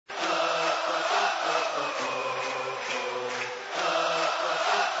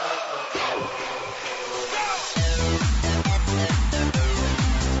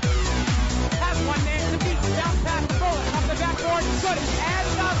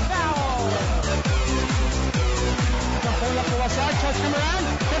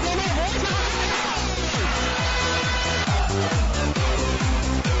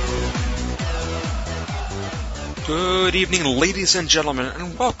Good evening, ladies and gentlemen,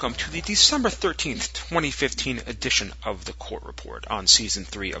 and welcome to the December 13th, 2015 edition of the Court Report on Season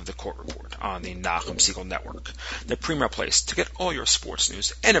 3 of the Court Report on the Nachum Segal Network, the premier place to get all your sports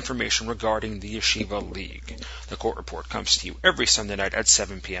news and information regarding the Yeshiva League. The Court Report comes to you every Sunday night at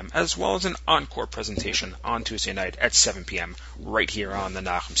 7 p.m., as well as an encore presentation on Tuesday night at 7 p.m. right here on the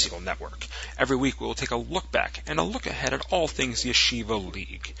Nachum Segal Network. Every week we will take a look back and a look ahead at all things Yeshiva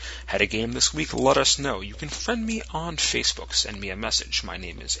League. Had a game this week? Let us know. You can friend me on Facebook. Send me a message. My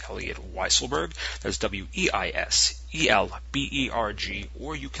name is Elliot Weiselberg. That's Weiselberg,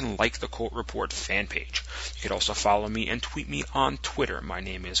 or you can like the Court Report fan page. You can also follow me and tweet me on Twitter. My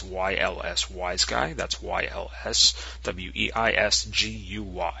name is YLS Wiseguy. That's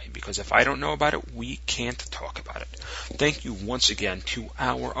YLSWEISGUY. Because if I don't know about it, we can't talk about it. Thank you once again to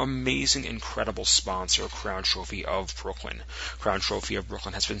our amazing, incredible sponsor, Crown Trophy of Brooklyn. Crown Trophy of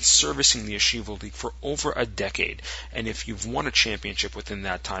Brooklyn has been servicing the Yeshiva League for over a decade, and if you've won a championship within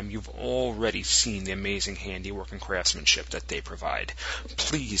that time, you've already seen the amazing handiwork and craftsmanship that they provide.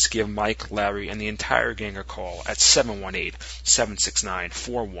 Please give Mike, Larry, and the entire gang a call at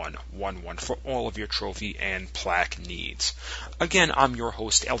 718-769-4111 for all of your trophy and plaque needs. Again, I'm your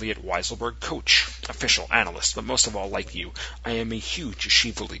host, Elliot Weiselberg, coach, official, analyst, but most of all, like you, I am a huge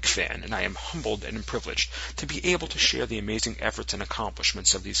Yeshiva League fan, and I am humbled and privileged to be able to share the amazing efforts and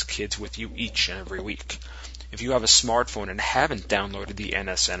accomplishments of these kids with you each and every week. If you have a smartphone and haven't downloaded the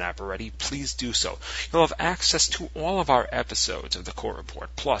NSN app already, please do so. You'll have access to all of our episodes of the Court Report.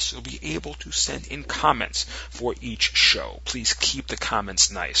 Plus, you'll be able to send in comments for each show. Please keep the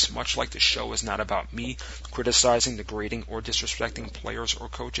comments nice. Much like the show is not about me criticizing, degrading, or disrespecting players or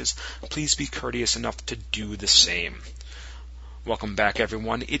coaches, please be courteous enough to do the same. Welcome back,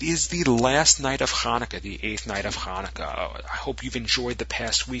 everyone. It is the last night of Hanukkah, the 8th night of Hanukkah. I hope you've enjoyed the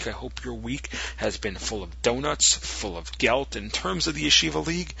past week. I hope your week has been full of donuts, full of gelt. In terms of the Yeshiva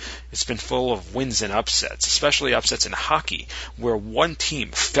League, it's been full of wins and upsets, especially upsets in hockey, where one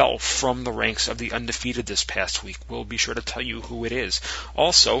team fell from the ranks of the undefeated this past week. We'll be sure to tell you who it is.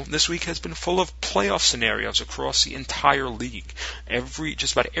 Also, this week has been full of playoff scenarios across the entire league.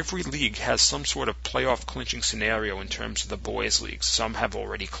 Just about every league has some sort of playoff clinching scenario in terms of the boys' leagues. Some have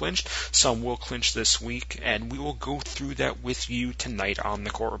already clinched, some will clinch this week, and we will go through that with you tonight on the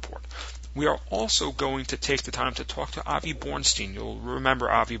Court Report. We are also going to take the time to talk to Avi Borenstein. You'll remember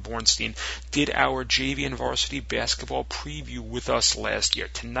Avi Borenstein did our JV and varsity basketball preview with us last year.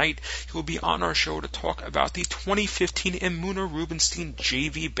 Tonight, he will be on our show to talk about the 2015 Emunah Rubinstein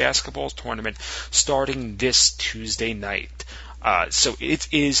JV Basketball Tournament starting this Tuesday night. So it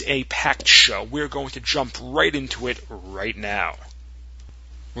is a packed show. We're going to jump right into it right now.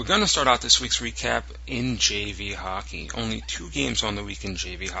 We're going to start out this week's recap in JV hockey. Only 2 games on the week in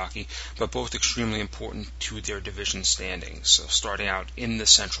JV hockey, but both extremely important to their division standings. So starting out in the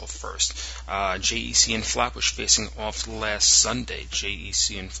Central first, JEC and Flatbush facing off last Sunday.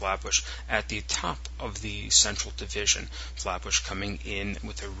 JEC and Flatbush at the top of the Central Division. Flatbush coming in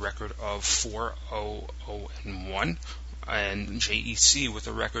with a record of 4-0-0-1. And JEC with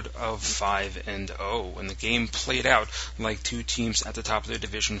a record of 5-0, and the game played out like 2 teams at the top of their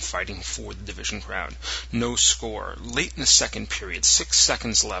division fighting for the division crown. No score. Late in the second period, 6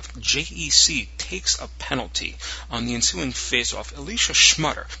 seconds left, JEC takes a penalty. On the ensuing face-off, Elisha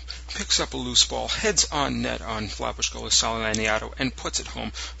Schmutter picks up a loose ball, heads on net on Flatbush goalie Salaniato, and puts it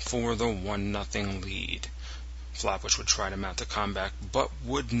home for the 1-0 lead. Flatbush would try to mount a comeback, but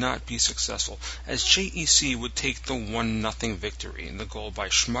would not be successful, as JEC would take the 1-0 victory, and the goal by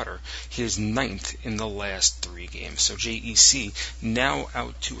Schmutter, his 9th in the last 3 games. So JEC now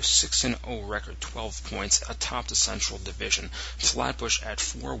out to a 6-0 record, 12 points atop the Central Division. Flatbush at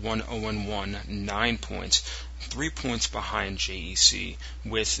 4-1-0-1, 9 points. 3 points behind JEC,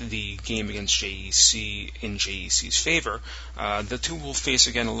 with the game against JEC in JEC's favor. The two will face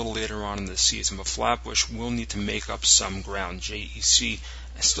again a little later on in the season, but Flatbush will need to make up some ground. JEC,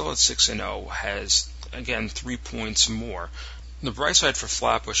 still at 6-0, has, again, 3 points more. The bright side for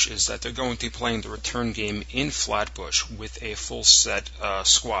Flatbush is that they're going to be playing the return game in Flatbush with a full set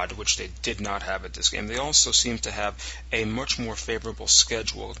squad, which they did not have at this game. They also seem to have a much more favorable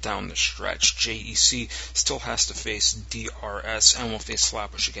schedule down the stretch. JEC still has to face DRS and will face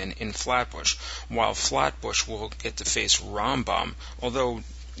Flatbush again in Flatbush, while Flatbush will get to face Rambam, although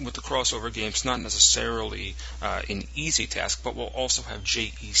with the crossover games, not necessarily an easy task, but we'll also have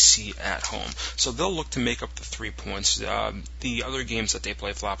JEC at home. So they'll look to make up the 3 points. The other games that they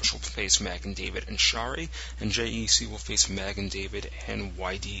play, Flatbush will face Magen David and Shari, and JEC will face Magen David and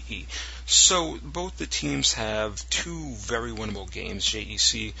YDE. So both the teams have 2 very winnable games.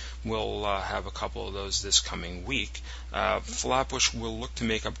 JEC will have a couple of those this coming week. Flatbush will look to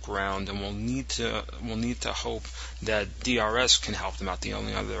make up ground, and we'll need to hope that DRS can help them out. The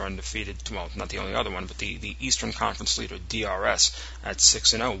only other undefeated, well, not the only other one, but the Eastern Conference leader, DRS, at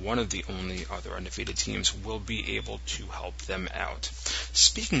 6-0, one of the only other undefeated teams, will be able to help them out.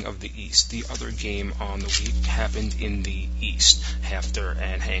 Speaking of the East, the other game on the week happened in the East. Hafter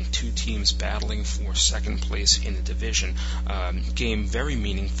and Hank, 2 teams battling for second place in the division. Game very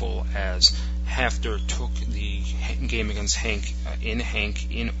meaningful as Hafter took the game against Hank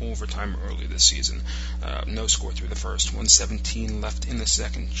in overtime early this season. No score through the first, 1:17 left in the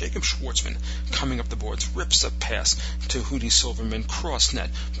second. Jacob Schwartzman coming up the boards, rips a pass to Hootie Silverman, cross net,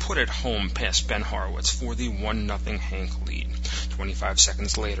 put it home past Ben Horowitz for the 1-0 Hank lead. 25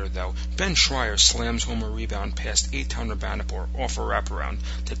 seconds later, though, Ben Schreier slams home a rebound past Eitan Rabanapur off a wraparound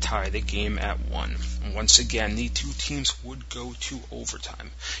to tie the game at 1. Once again, the 2 teams would go to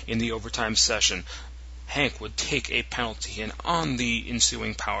overtime. In the overtime session, Hank would take a penalty, and on the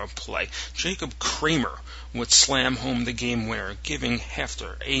ensuing power play, Jacob Kramer would slam home the game winner, giving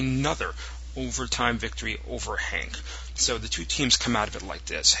Hafter another overtime victory over Hank. So the 2 teams come out of it like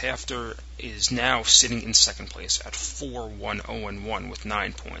this. Hafter is now sitting in second place at 4-1-0-1 with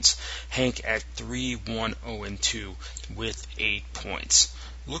 9 points. Hank at 3-1-0-2 with 8 points.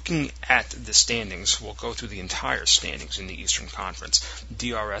 Looking at the standings, we'll go through the entire standings in the Eastern Conference.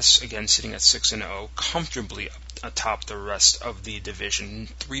 DRS, again, sitting at 6-0, comfortably atop the rest of the division,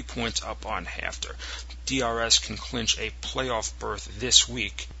 3 points up on Hafter. DRS can clinch a playoff berth this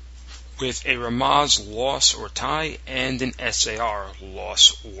week with a Ramaz loss or tie and an SAR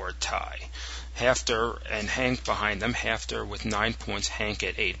loss or tie. Hafter and Hank behind them. Hafter with 9 points, Hank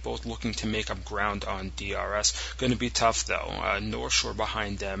at 8, both looking to make up ground on DRS. Going to be tough, though. North Shore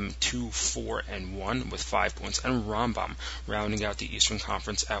behind them, 2-4-1 with 5 points, and Rambam rounding out the Eastern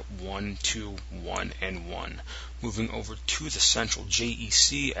Conference at 1-2-1-1. Moving over to the Central,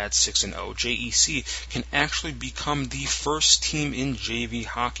 JEC at 6-0. JEC can actually become the first team in JV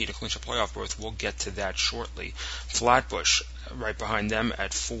hockey to clinch a playoff berth. We'll get to that shortly. Flatbush right behind them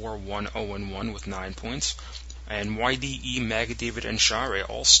at 4-1-0-1 with 9 points. And YDE, Magen David, and Shari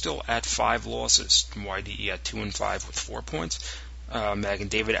all still at 5 losses. YDE at 2-5 with 4 points. Magen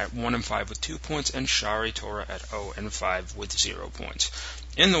David at 1-5 with 2 points, and Shari Torah at 0-5 with 0 points.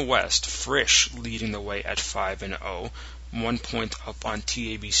 In the West, Frisch leading the way at 5-0, 1 point up on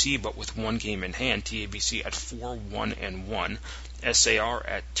TABC, but with 1 game in hand. TABC at 4-1-1, SAR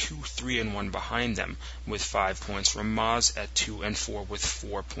at 2-3-1 behind them with 5 points. Ramaz at 2-4 with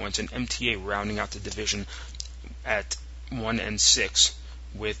 4 points, and MTA rounding out the division at 1-6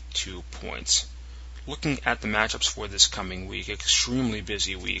 with 2 points. Looking at the matchups for this coming week, extremely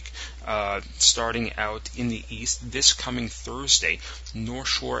busy week. Starting out in the East, this coming Thursday, North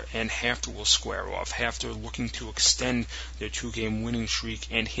Shore and Hafter will square off. Hafter looking to extend their 2-game winning streak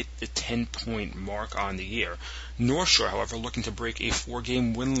and hit the 10-point mark on the year. North Shore, however, looking to break a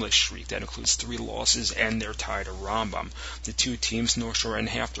 4-game winless streak that includes 3 losses and their tie to Rambam. The 2 teams, North Shore and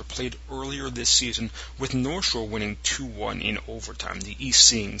Hafter, played earlier this season, with North Shore winning 2-1 in overtime. The East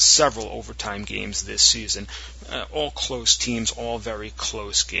seeing several overtime games this season. All close teams, all very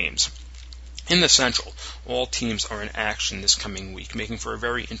close games. In the Central, all teams are in action this coming week, making for a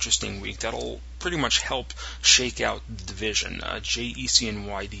very interesting week that'll pretty much help shake out the division. JEC and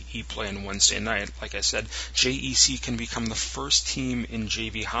YDE play on Wednesday night. Like I said, JEC can become the first team in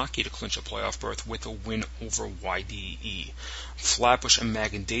JV hockey to clinch a playoff berth with a win over YDE. Flatbush and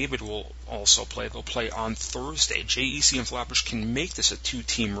Magen David will also play. They'll play on Thursday. JEC and Flatbush can make this a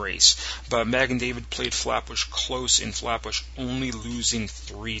 2-team race, but Magen David played Flatbush close in Flatbush, only losing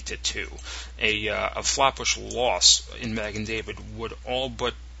 3-2. A Flatbush loss in Magen David would all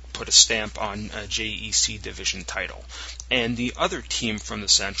but put a stamp on a JEC division title. And the other team from the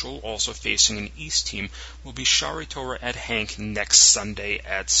Central, also facing an East team, will be Shari Torah at Hank next Sunday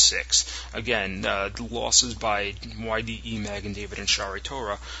at 6. Again, the losses by YDE, Magen David, and Shari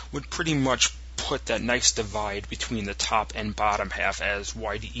Torah would pretty much put that nice divide between the top and bottom half, as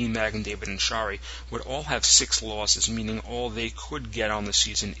YDE, Mag, David, and Shari would all have 6 losses, meaning all they could get on the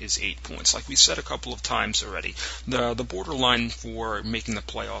season is 8 points. Like we said a couple of times already, the borderline for making the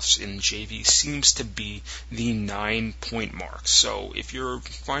playoffs in JV seems to be the 9-point mark. So if you're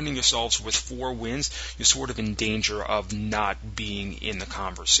finding yourselves with 4 wins, you're sort of in danger of not being in the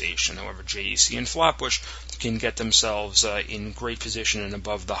conversation. However, JEC and Flatbush can get themselves in great position and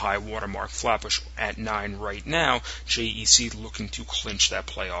above the high water mark. Flatbush at 9 right now, JEC looking to clinch that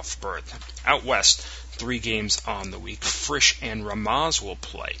playoff berth. Out west, 3 games on the week. Frisch and Ramaz will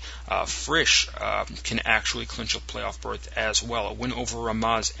play. Frisch can actually clinch a playoff berth as well. A win over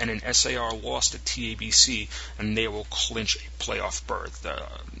Ramaz and an SAR loss to TABC, and they will clinch a playoff berth.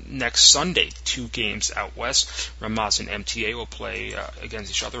 Next Sunday, 2 games out west. Ramaz and MTA will play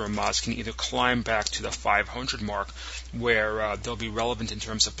against each other. Ramaz can either climb back to the 500 mark, where they'll be relevant in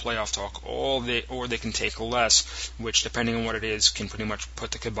terms of playoff talk, or they can take less, which, depending on what it is, can pretty much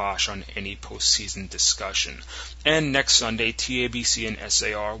put the kibosh on any postseason discussion. And next Sunday, TABC and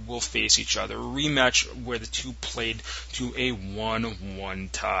SAR will face each other, a rematch where the two played to a 1-1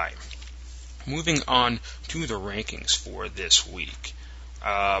 tie. Moving on to the rankings for this week.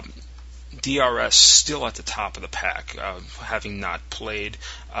 DRS still at the top of the pack, having not played,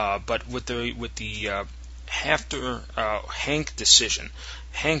 but with the after Hank decision,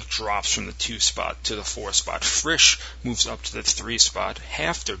 Hank drops from the 2 spot to the 4 spot. Frisch moves up to the 3 spot.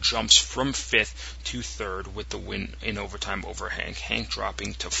 Hafter jumps from 5th to 3rd with the win in overtime over Hank. Hank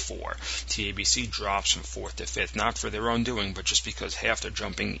dropping to 4. TABC drops from 4th to 5th, not for their own doing, but just because Hafter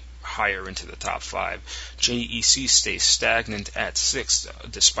jumping higher into the top 5. JEC stays stagnant at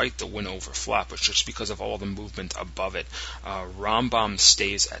 6th, despite the win over Flatbush, just because of all the movement above it. Rambam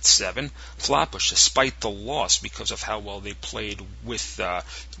stays at 7. Flatbush, despite the loss, because of how well they played with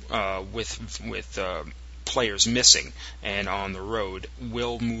players missing and on the road,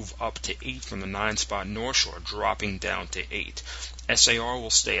 will move up to 8 from the 9 spot. North Shore dropping down to 8. SAR will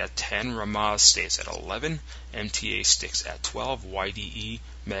stay at 10. Ramaz stays at 11. MTA sticks at 12. YDE,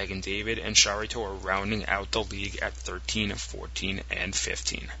 Mag and David, and Sharito are rounding out the league at 13, 14, and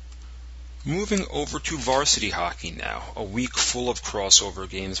 15. Moving over to varsity hockey now, a week full of crossover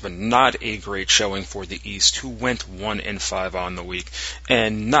games, but not a great showing for the East, who went 1-5 on the week,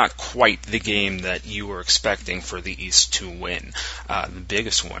 and not quite the game that you were expecting for the East to win. The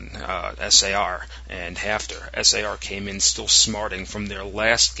biggest one, SAR and Hafter. SAR came in still smarting from their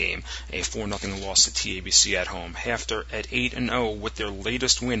last game, a 4-0 loss to TABC at home. Hafter at 8-0 with their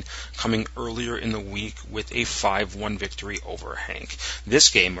latest win coming earlier in the week with a 5-1 victory over Hank. This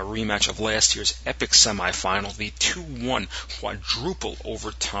game, a rematch of last year's epic semifinal, the 2-1 quadruple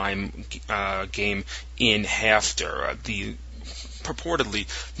overtime game in Hafter, purportedly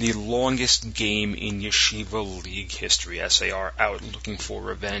the longest game in Yeshiva League history. SAR out looking for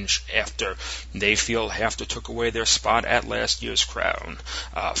revenge after they feel Hafter took away their spot at last year's crown.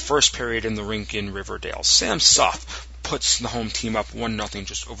 First period in the rink in Riverdale. Sam Soth puts the home team up 1-0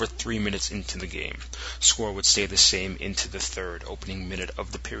 just over 3 minutes into the game. Score would stay the same into the third, opening minute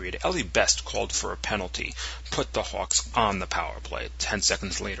of the period. Elliot Best called for a penalty, put the Hawks on the power play. 10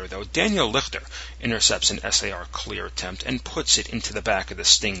 seconds later, though, Daniel Lichter intercepts an SAR clear attempt and puts it into the back of the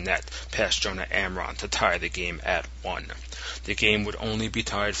Sting net past Jonah Amron to tie the game at 1. The game would only be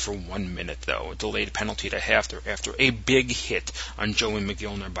tied for 1 minute, though. A delayed penalty to Hafter after a big hit on Joey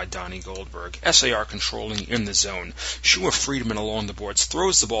McGillner by Donnie Goldberg. SAR controlling in the zone. Shua Friedman along the boards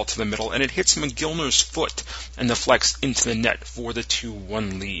throws the ball to the middle, and it hits McGillner's foot and deflects into the net for the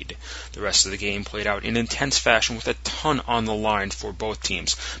 2-1 lead. The rest of the game played out in intense fashion with a ton on the line for both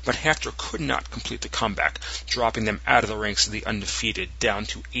teams, but Hafter could not complete the comeback, dropping them out of the ranks of the undefeated down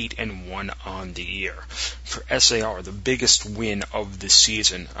to 8-1 on the year. For SAR, the biggest win of the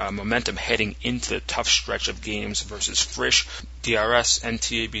season, momentum heading into the tough stretch of games versus Frisch, DRS, and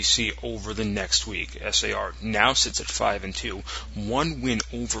TABC over the next week. SAR now sits at 5-2, 1 win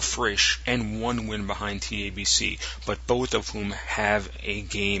over Frisch and 1 win behind TABC, but both of whom have a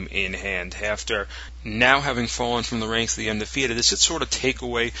game in hand. After now having fallen from the ranks of the undefeated, does it sort of take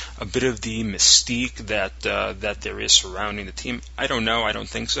away a bit of the mystique that there is surrounding the team? I don't know. I don't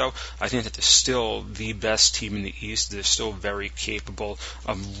think so. I think that they're still the best team in the East. They're still very capable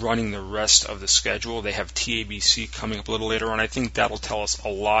of running the rest of the schedule. They have TABC coming up a little later on. I think that'll tell us a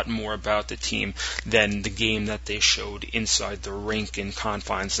lot more about the team than the game that they showed inside the rink in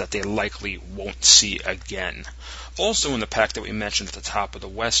confines that they likely won't see again. Also in the pack that we mentioned at the top of the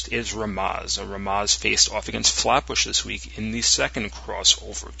West is Ramaz. Ramaz faced off against Flatbush this week in the second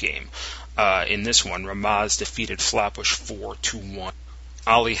crossover game. In this one, Ramaz defeated Flatbush 4-1.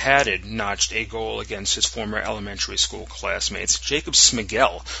 Ali Haddad notched a goal against his former elementary school classmates. Jacob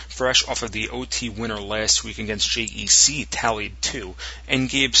Smigel, fresh off of the OT winner last week against JEC, tallied 2, and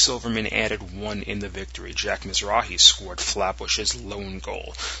Gabe Silverman added 1 in the victory. Jack Mizrahi scored Flatbush's lone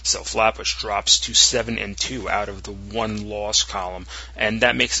goal. So Flatbush drops to 7-2 out of the 1-loss column, and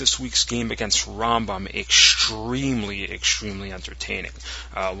that makes this week's game against Rambam extremely entertaining.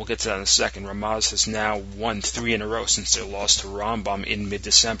 We'll get to that in a second. Ramaz has now won 3 in a row since their loss to Rambam in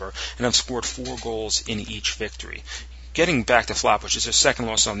mid-December, and have scored 4 goals in each victory. Getting back to Flatbush, it's their second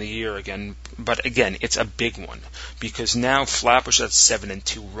loss on the year again, but again, it's a big one, because now Flatbush is at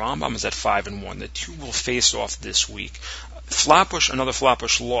 7-2, Rambam is at 5-1. The two will face off this week. Another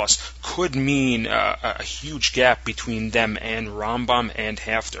Flatbush loss could mean a huge gap between them and Rambam and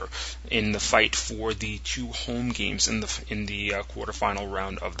Hafter in the fight for the 2 home games in the quarterfinal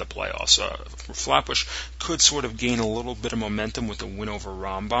round of the playoffs. Flatbush could sort of gain a little bit of momentum with the win over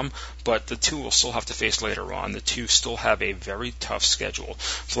Rambam, but the two will still have to face later on. The two still have a very tough schedule.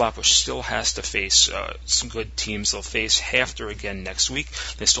 Flatbush still has to face some good teams. They'll face Hafter again next week.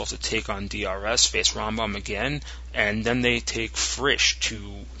 They still have to take on DRS, face Rambam again, and then they take Frisch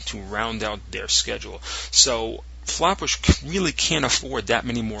to round out their schedule. So Flatbush really can't afford that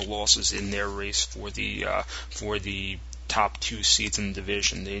many more losses in their race for the top 2 seeds in the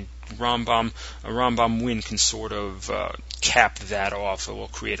division. A Rambam win can sort of cap that off. It will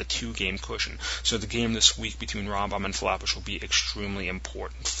create a 2-game cushion. So the game this week between Rambam and Flatbush will be extremely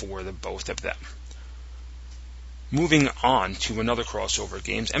important for the both of them. Moving on to another crossover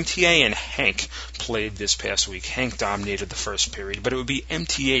games, MTA and Hank played this past week. Hank dominated the first period, but it would be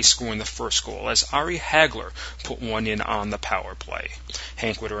MTA scoring the first goal as Ari Hagler put one in on the power play.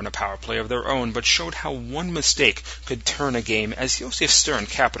 Hank would earn a power play of their own, but showed how one mistake could turn a game as Josef Stern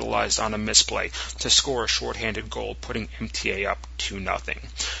capitalized on a misplay to score a shorthanded goal, putting MTA up 2-0.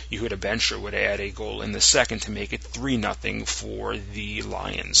 Yehuda Bencher would add a goal in the second to make it 3-0 for the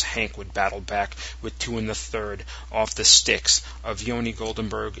Lions. Hank would battle back with 2 in the third, off the sticks of Yoni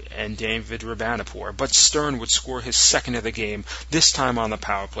Goldenberg and David Rabanapur, but Stern would score his second of the game, this time on the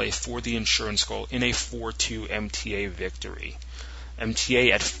power play for the insurance goal in a 4-2 MTA victory. MTA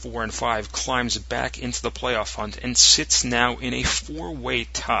at 4-5 climbs back into the playoff hunt and sits now in a 4-way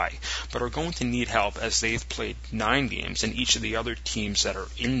tie, but are going to need help as they've played 9 games, and each of the other teams that are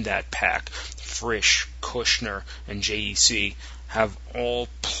in that pack, Frisch, Kushner, and JEC, have all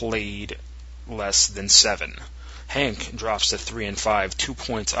played less than 7. Hank drops to 3-5, 2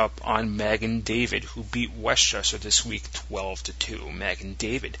 points up on Magen David, who beat Westchester this week 12-2. Magen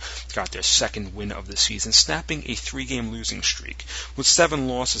David got their second win of the season, snapping a 3-game losing streak. With 7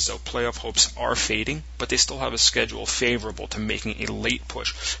 losses, though, playoff hopes are fading, but they still have a schedule favorable to making a late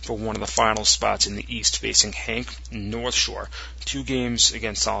push for one of the final spots in the East, facing Hank and North Shore, 2 games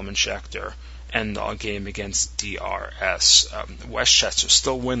against Solomon Schechter, and a game against DRS. Westchester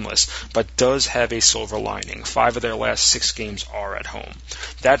still winless, but does have a silver lining. 5 of their last 6 games are at home.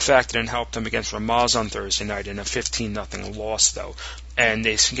 That factor didn't help them against Ramaz on Thursday night in a 15-0 loss, though, and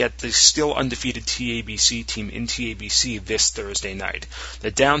they get the still undefeated TABC team in TABC this Thursday night.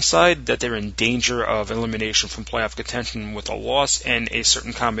 The downside, that they're in danger of elimination from playoff contention with a loss and a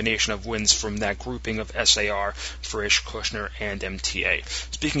certain combination of wins from that grouping of SAR, Frisch, Kushner, and MTA.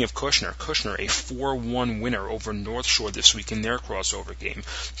 Speaking of Kushner, a 4-1 winner over North Shore this week in their crossover game.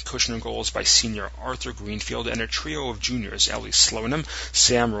 Kushner goals by senior Arthur Greenfield and a trio of juniors, Ellie Slonim,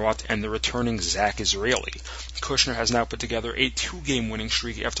 Sam Roth, and the returning Zach Israeli. Kushner has now put together a 2-game winning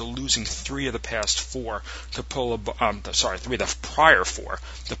streak after losing 3 of the past 4 to pull 3 of the prior 4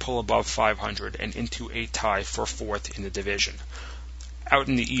 to pull above 500 and into a tie for 4th in the division. Out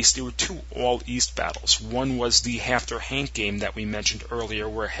in the East, there were 2 all-East battles. One was the Hafter-Hank game that we mentioned earlier,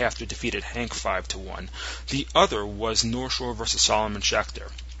 where Hafter defeated Hank 5-1. The other was North Shore versus Solomon Schechter,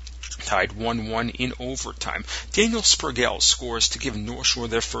 tied 1-1 in overtime. Daniel Spurgell scores to give North Shore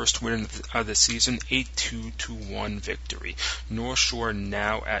their first win of the season, a 2-1 victory. North Shore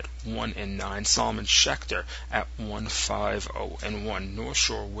now at 1-9, Solomon Schechter at 1-5-0-1. North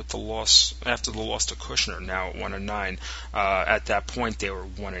Shore with the loss after the loss to Kushner, now at 1-9. At that point, they were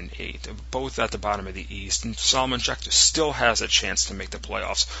 1-8, both at the bottom of the East. And Solomon Schechter still has a chance to make the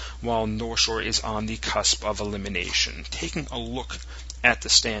playoffs, while North Shore is on the cusp of elimination. Taking a look at the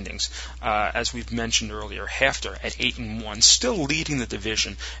standings. As we've mentioned earlier, Hafter at 8-1, still leading the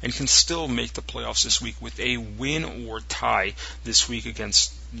division and can still make the playoffs this week with a win or tie this week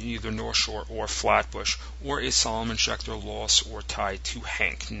against either North Shore or Flatbush, or a Solomon Schechter loss or tie to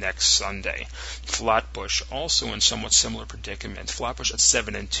Hank next Sunday. Flatbush also in somewhat similar predicament. Flatbush at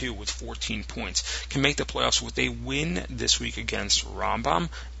 7-2 with 14 points can make the playoffs with a win this week against Rambam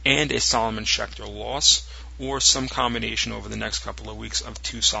and a Solomon Schechter loss, or some combination over the next couple of weeks of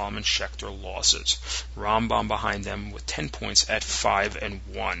two Solomon Schechter losses. Rambam behind them with 10 points at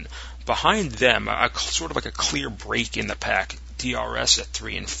 5-1. Behind them, sort of like a clear break in the pack, DRS at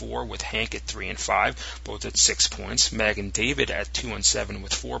 3-4 with Hank at 3-5, both at 6 points. Mag and David at 2-7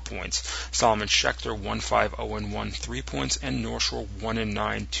 with 4 points. Solomon Schechter 1-5-0-1, 3 points, and North Shore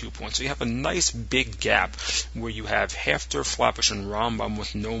 1-9, 2 points. So you have a nice big gap where you have Hafter, Flatbush, and Rambam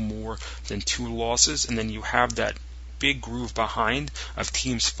with no more than 2 losses, and then you have that big groove behind of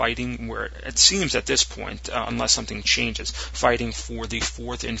teams fighting, where it seems at this point, unless something changes, fighting for the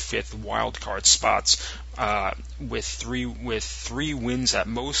 4th and 5th wild card spots, with three wins at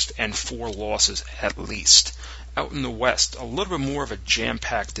most and 4 losses at least. Out in the West, a little bit more of a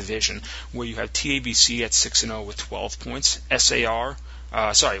jam-packed division, where you have TABC at 6-0 with 12 points,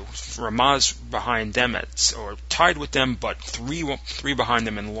 Ramaz behind them or tied with them, but three behind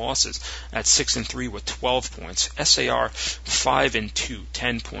them in losses at 6-3 with 12 points. SAR 5-2,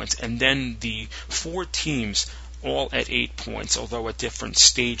 10 points, and then the 4 teams all at 8 points, although at different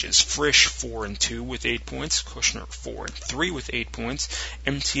stages. Frisch 4-2 with 8 points, Kushner 4-3 with 8 points,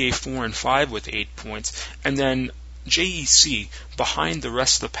 MTA 4-5 with 8 points, and then JEC behind the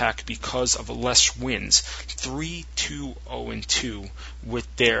rest of the pack because of less wins, 3-2-0-2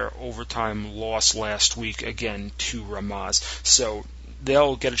 with their overtime loss last week again to Ramaz. So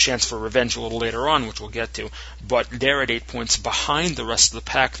they'll get a chance for revenge a little later on, which we'll get to, but they're at 8 points behind the rest of the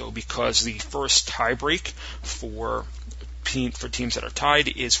pack, though, because the first tiebreak for teams that are tied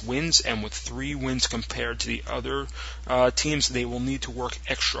is wins, and with 3 wins compared to the other teams, they will need to work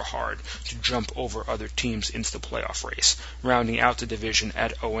extra hard to jump over other teams into the playoff race. Rounding out the division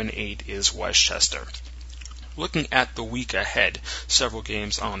at 0-8 is Westchester. Looking at the week ahead, several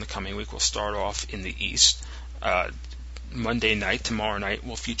games on the coming week. We'll start off in the East. Monday night, tomorrow night,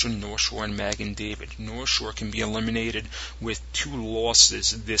 will feature North Shore and Mag and David. North Shore can be eliminated with 2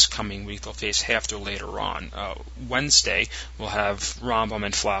 losses this coming week. They'll face Hafter later on. Wednesday, we'll have Rambam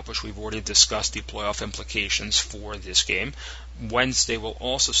and Flatbush. We've already discussed the playoff implications for this game. Wednesday, we'll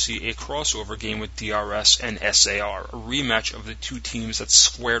also see a crossover game with DRS and SAR, a rematch of the 2 teams that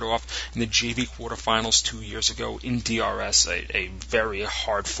squared off in the JV quarterfinals 2 years ago in DRS, a very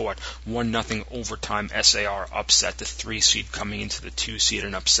hard-fought 1-0 overtime SAR upset, the 3 seed coming into the 2 seed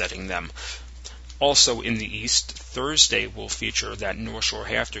and upsetting them. Also in the East, Thursday will feature that North Shore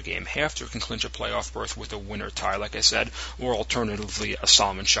Hafter game. Hafter can clinch a playoff berth with a winner tie, like I said, or alternatively a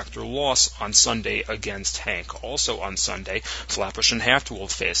Solomon Schechter loss on Sunday against Hank. Also on Sunday, Flatbush and Hafter will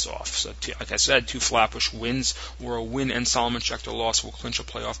face off. So, like I said, 2 Flatbush wins or a win and Solomon Schechter loss will clinch a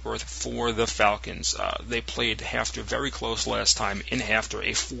playoff berth for the Falcons. They played Hafter very close last time in Hafter,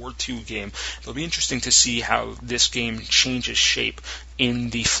 a 4-2 game. It'll be interesting to see how this game changes shape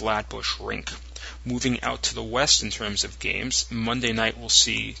in the Flatbush rink. Moving out to the West in terms of games, Monday night we'll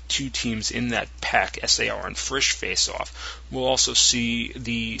see 2 teams in that pack, SAR and Frisch, face off. We'll also see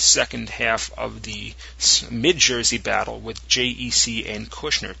the second half of the Mid-Jersey battle with JEC and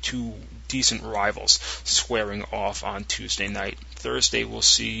Kushner, 2 decent rivals, squaring off on Tuesday night. Thursday we'll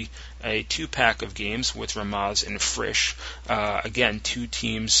see a 2-pack of games with Ramaz and Frisch. Again, 2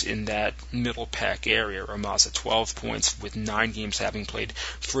 teams in that middle pack area. Ramaz at 12 points with 9 games having played.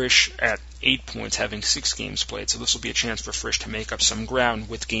 Frisch at 8 points having 6 games played. So this will be a chance for Frisch to make up some ground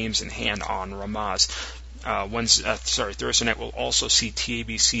with games in hand on Ramaz. Thursday night we'll also see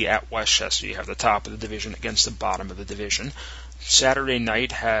TABC at Westchester. You have the top of the division against the bottom of the division. Saturday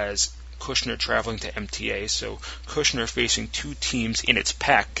night has Kushner traveling to MTA, so Kushner facing 2 teams in its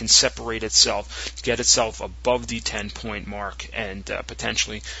pack can separate itself, get itself above the 10-point mark, and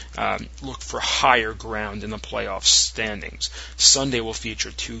potentially look for higher ground in the playoff standings. Sunday will feature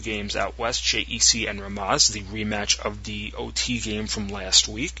 2 games out west, JEC and Ramaz, the rematch of the OT game from last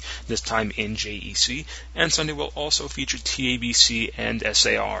week, this time in JEC, and Sunday will also feature TABC and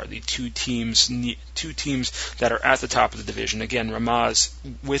SAR, the 2 teams that are at the top of the division. Again, Ramaz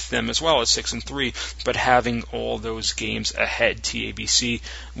with them as well, well at 6-3, but having all those games ahead. TABC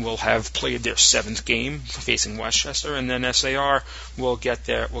will have played their 7th game facing Westchester, and then SAR will get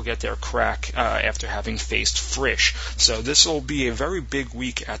their crack after having faced Frisch. So this will be a very big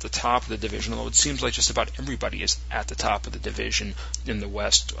week at the top of the division, although it seems like just about everybody is at the top of the division in the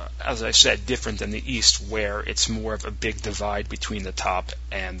West. As I said, different than the East, where it's more of a big divide between the top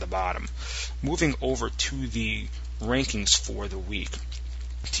and the bottom. Moving over to the rankings for the week.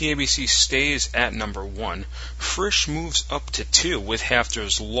 TABC stays at number 1. Frisch moves up to 2 with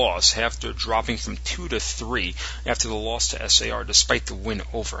Hafter's loss. Hafter dropping from 2 to 3 after the loss to SAR despite the win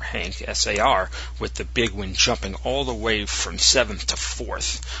over Hank. SAR with the big win jumping all the way from 7th to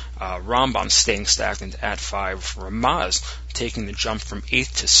 4th. Rambam staying stagnant at 5. Ramaz taking the jump from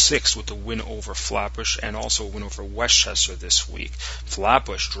 8th to 6th with the win over Flatbush and also a win over Westchester this week.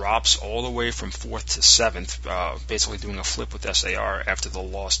 Flatbush drops all the way from 4th to 7th, basically doing a flip with SAR after the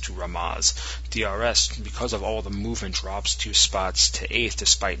loss to Ramaz. DRS, because of all the movement, drops 2 spots to 8th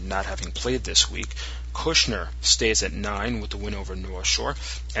despite not having played this week. Kushner stays at 9 with the win over North Shore.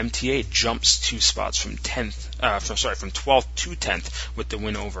 MTA jumps 2 spots from 12th to 10th with the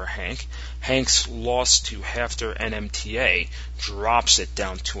win over Hank. Hank's loss to Hafter and MTA drops it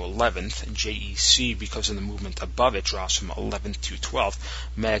down to 11th. JEC, because of the movement above it, drops from 11th to 12th.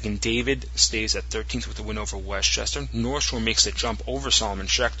 Mag and David stays at 13th with the win over Westchester. North Shore makes the jump over Solomon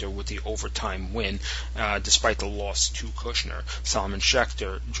Schechter with the overtime win, despite the loss to Kushner. Solomon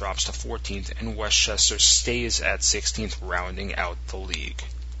Schechter drops to 14th, and Westchester stays at 16th, rounding out the league.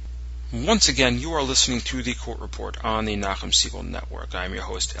 Once again, you are listening to the Court Report on the Nachum Segal Network. I am your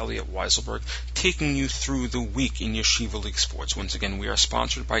host, Elliot Weiselberg, taking you through the week in Yeshiva League sports. Once again, we are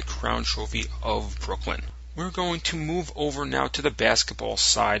sponsored by Crown Trophy of Brooklyn. We're going to move over now to the basketball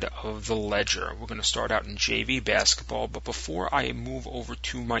side of the ledger. We're going to start out in JV basketball, but before I move over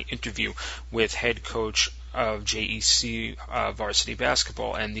to my interview with head coach of JEC varsity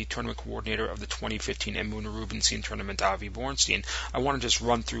basketball and the tournament coordinator of the 2015 Emunah Rubinstein Tournament, Avi Borenstein, I want to just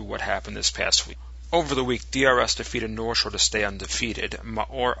run through what happened this past week. Over the week, DRS defeated North Shore to stay undefeated.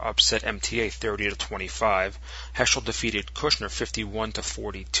 Maor upset MTA 30-25. Heschel defeated Kushner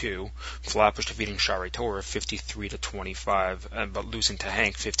 51-42. Flatbush defeating Shari Torah 53-25, but losing to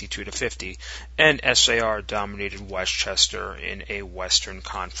Hank 52-50. And SAR dominated Westchester in a Western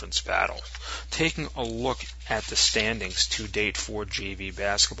Conference battle. Taking a look at the standings to date for JV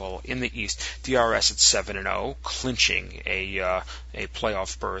basketball in the East, DRS at 7-0, clinching a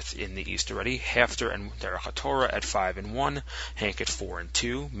playoff berth in the East already. Hafter and Derech Torah at 5-1, Hank at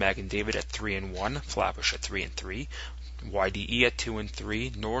 4-2, Mag and David at 3-1, Flatbush at 3-3, YDE at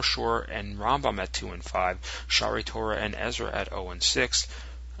 2-3, North Shore and Rambam at 2-5, Shari Torah and Ezra at 0-6.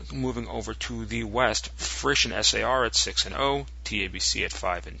 Moving over to the West, Frisch and SAR at 6-0, TABC at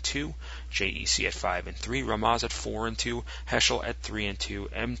 5-2, JEC at 5-3, Ramaz at 4-2, Heschel at 3-2,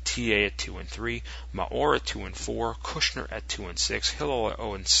 MTA at 2-3, Maor at 2-4, Kushner at 2-6, Hillel at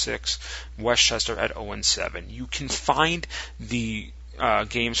 0-6, Westchester at 0-7. You can find the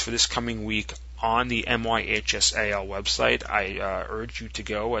games for this coming week on the MYHSAL website. I urge you to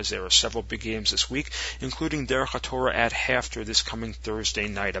go, as there are several big games this week, including Derech Torah at Hafter this coming Thursday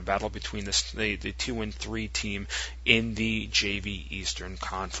night, a battle between the 2-3 team in the JV Eastern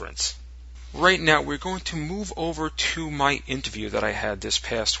Conference. Right now, we're going to move over to my interview that I had this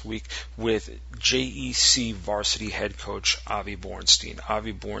past week with JEC varsity head coach Avi Borenstein.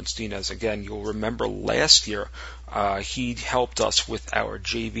 Avi Borenstein, as again, you'll remember last year, he helped us with our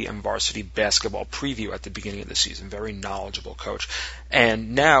JV and varsity basketball preview at the beginning of the season. Very knowledgeable coach.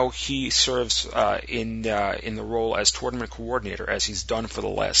 And now he serves in the role as tournament coordinator, as he's done for the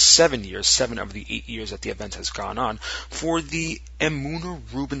last 7 years, 7 of the 8 years that the event has gone on, for the Emunah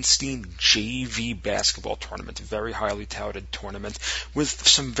Rubinstein JV Basketball Tournament. Very highly touted tournament with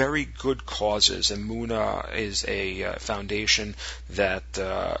some very good causes. Emunah is a foundation that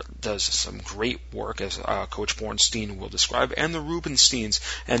does some great work, as Coach Borenstein will describe, and the Rubinsteins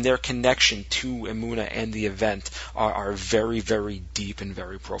and their connection to Emunah and the event are very, very deep and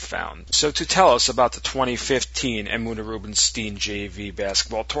very profound. So to tell us about the 2015 Emunah Rubinstein JV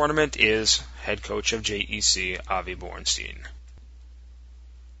Basketball Tournament is head coach of JEC, Avi Borenstein.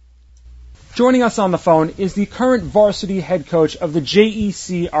 Joining us on the phone is the current varsity head coach of the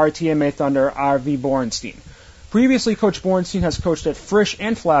JEC RTMA Thunder, Avi Borenstein. Previously, Coach Borenstein has coached at Frisch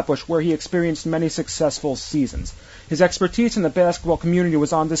and Flatbush, where he experienced many successful seasons. His expertise in the basketball community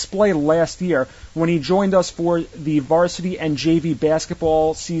was on display last year when he joined us for the varsity and JV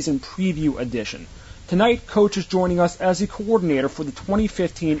basketball season preview edition. Tonight, Coach is joining us as the coordinator for the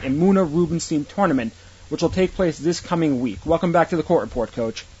 2015 Emunah Rubinstein Tournament, which will take place this coming week. Welcome back to the Court Report,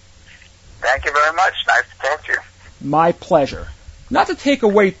 Coach. Thank you very much. Nice to talk to you. My pleasure. Not to take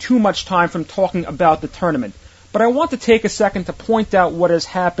away too much time from talking about the tournament, but I want to take a second to point out what has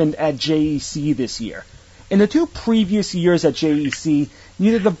happened at JEC this year. In the 2 previous years at JEC,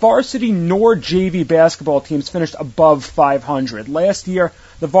 neither the varsity nor JV basketball teams finished above 500. Last year,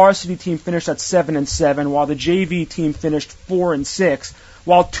 the varsity team finished at 7-7, while the JV team finished 4-6,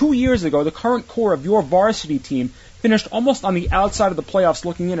 while 2 years ago, the current core of your varsity team finished almost on the outside of the playoffs,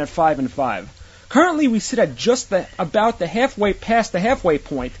 looking in at 5-5. Currently, we sit at just about the halfway past the halfway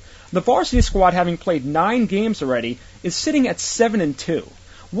point. The varsity squad, having played 9 games already, is sitting at 7-2.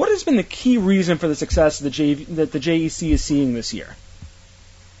 What has been the key reason for the success that the JEC is seeing this year?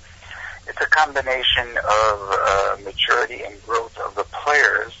 It's a combination of maturity and growth of the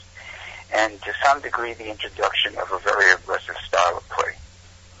players, and to some degree the introduction of a very aggressive style of play.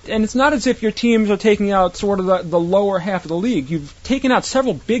 And it's not as if your teams are taking out sort of the lower half of the league. You've taken out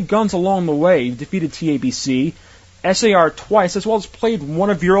several big guns along the way. You've defeated TABC, SAR twice, as well as played one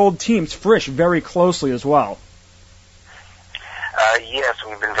of your old teams, Frisch, very closely as well. Yes,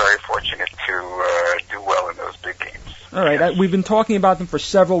 we've been very fortunate to do well in those big games. All right, yes. We've been talking about them for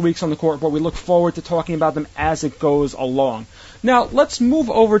several weeks on the court, but we look forward to talking about them as it goes along. Now, let's move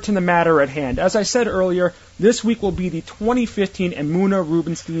over to the matter at hand. As I said earlier, this week will be the 2015 Emunah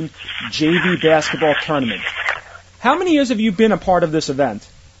Rubinstein JV Basketball Tournament. How many years have you been a part of this event?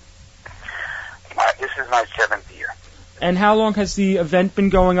 This is my 7th year. And how long has the event been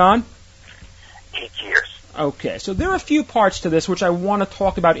going on? 8 years. Okay, so there are a few parts to this which I want to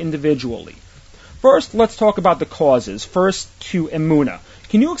talk about individually. First, let's talk about the causes. First, to Emunah.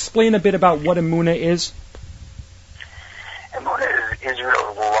 Can you explain a bit about what Emunah is? Emunah is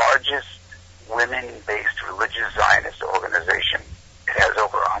Israel's largest women-based religious Zionist organization. It has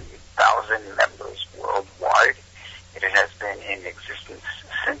over 100,000 members worldwide. It has been in existence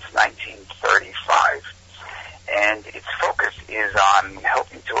since 1935. And its focus is on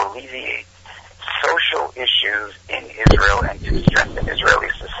helping to alleviate social issues in Israel and to strengthen Israeli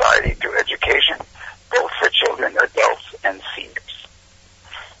society through education, both for children, adults, and seniors.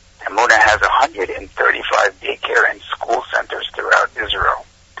 Emunah has 135 daycare and school centers throughout Israel.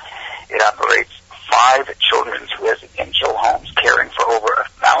 It operates 5 children's residential homes, caring for over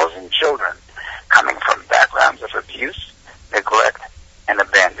 1,000 children coming from backgrounds of abuse, neglect, and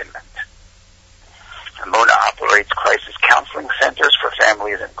abandonment. Emunah operates crisis counseling centers for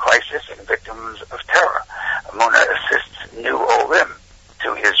families in crisis and victims of terror. Emunah assists new Olim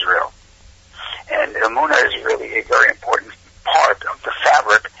to Israel. And Emunah is really a very important part of the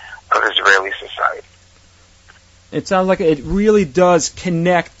fabric of Israeli society. It sounds like it really does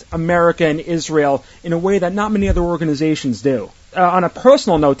connect America and Israel in a way that not many other organizations do. On a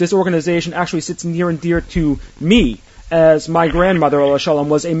personal note, this organization actually sits near and dear to me, as my grandmother, Allah Shalom,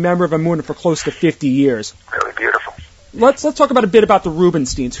 was a member of Emunah for close to 50 years. Really beautiful. Let's talk about a bit about the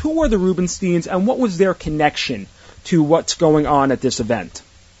Rubinsteins. Who were the Rubinsteins, and what was their connection to what's going on at this event?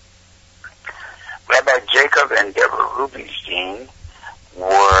 Rabbi Jacob and Deborah Rubinstein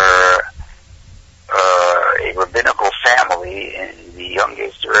were a rabbinical family in the young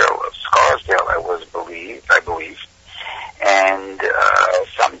Israel of Scarsdale, I believe. And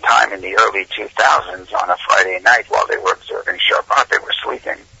sometime in the early 2000s, on a Friday night, while they were observing Shabbat, they were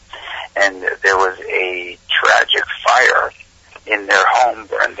sleeping, and there was a tragic fire in their home,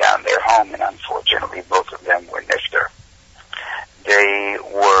 burned down their home, and unfortunately both of them were nifter. They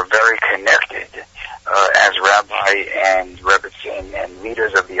were very connected as rabbi and rebbitzin and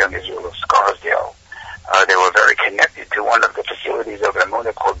leaders of the young Israel of Scarsdale. They were very connected to one of the facilities of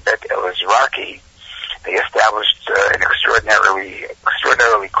Emunah called Bet El-Ezraki. They established an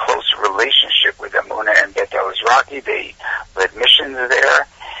extraordinarily close relationship with Emunah and Bet El-Ezraki. They led missions there,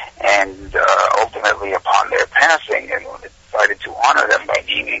 and ultimately, upon their passing, Emunah decided to honor them by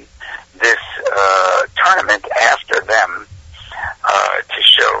naming this tournament after them to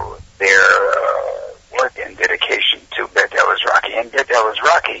show their work and dedication to Bet El-Ezraki. And Bet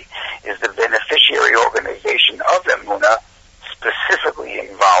El-Ezraki is the beneficiary organization of Emunah, specifically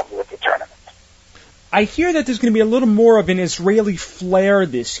involved with the tournament. I hear that there's going to be a little more of an Israeli flair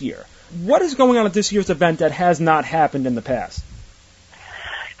this year. What is going on at this year's event that has not happened in the past?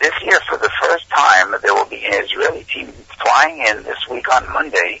 This year, for the first time, there will be an Israeli team flying in this week on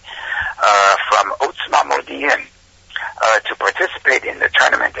Monday from Otzma Modi'in to participate in the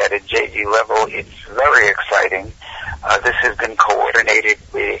tournament at a JV level. It's very exciting. This has been coordinated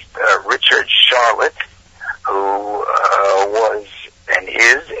with Richard Charlotte, who was and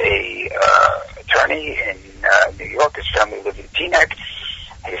is a attorney in New York. His family lived in Teaneck.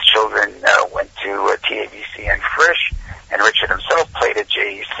 His children went to TABC and Frisch, and Richard himself played at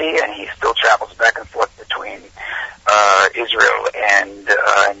JEC, and he's still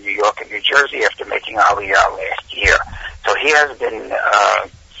York and New Jersey after making Aliyah last year. So he has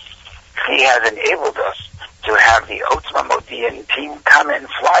enabled us to have the Otzma Modi'in team come and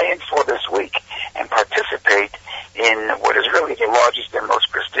fly in for this week and participate in what is really the largest and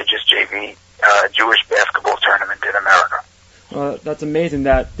most prestigious JV Jewish basketball tournament in America. That's amazing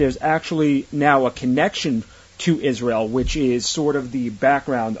that there's actually now a connection to Israel, which is sort of the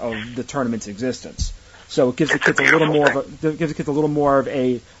background of the tournament's existence. So it gives the kids a little more of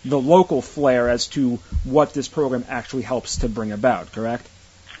the local flair as to what this program actually helps to bring about. Correct?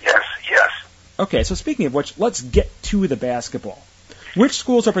 Yes. Okay. So speaking of which, let's get to the basketball. Which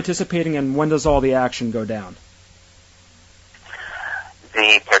schools are participating, and when does all the action go down?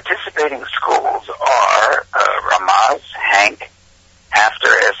 The participating schools are Ramaz, Hank, Hafter,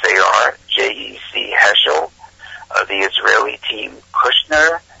 SAR, JEC, Heschel, the Israeli team,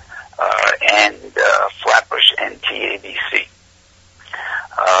 Kushner, and Flatbush and TABC.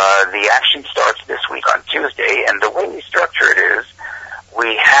 The action starts this week on Tuesday, and the way we structure it is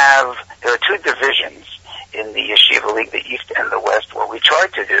there are two divisions in the Yeshiva League, the East and the West. What we try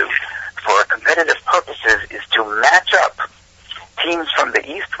to do for competitive purposes is to match up teams from the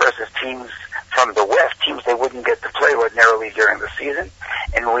East versus teams from the West, teams they wouldn't get to play ordinarily during the season,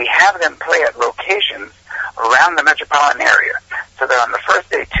 and we have them play at locations around the metropolitan area. So that on the first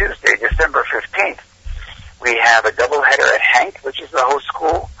day, Tuesday, December 15th, we have a doubleheader at Hank, which is the host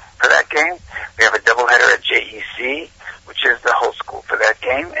school for that game. We have a doubleheader at JEC, which is the host school for that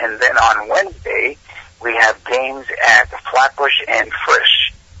game. And then on Wednesday, we have games at Flatbush and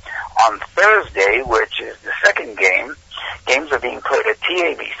Frisch. On Thursday, which is the second game, games are being played at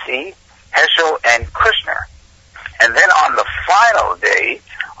TABC, Heschel, and Kushner. And then on the final day,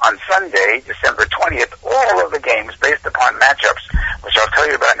 on Sunday, December 20th, all of the games based upon matchups, which I'll tell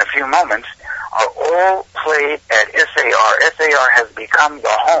you about in a few moments, are all played at SAR. SAR has become the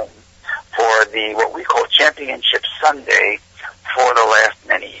home for what we call Championship Sunday for the last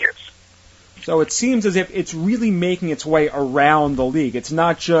many years. So it seems as if it's really making its way around the league. It's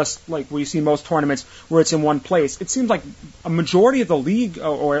not just like we see most tournaments where it's in one place. It seems like a majority of the league,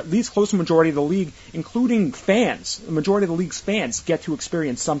 or at least close to a majority of the league, including fans, the majority of the league's fans get to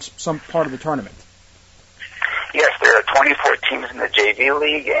experience some part of the tournament. Yes, there are 24 teams in the JV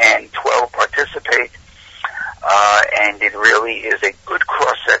League and 12 participate, and it really is a good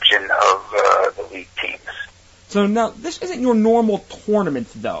cross-section of the league teams. So now, this isn't your normal tournament,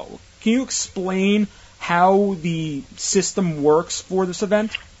 though. Can you explain how the system works for this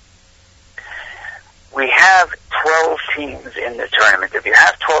event? We have 12 teams in the tournament. If you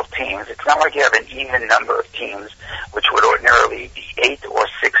have 12 teams, it's not like you have an even number of teams, which would ordinarily be 8 or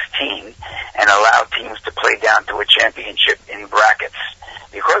 16, and allow teams to play down to a championship in brackets.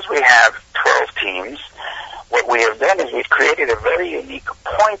 Because we have 12 teams, what we have done is we've created a very unique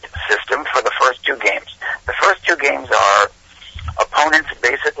point system for the first two games. The first two games are opponents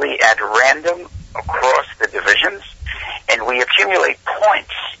basically at random across the divisions, and we accumulate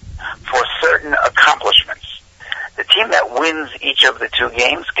points for certain accomplishments. The team that wins each of the two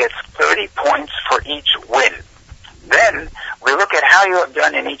games gets 30 points for each win. Then we look at how you have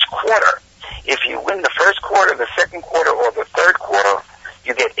done in each quarter. If you win the first quarter, the second quarter, or the third quarter,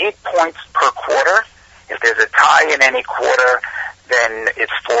 you get 8 points per quarter. If there's a tie in any quarter, then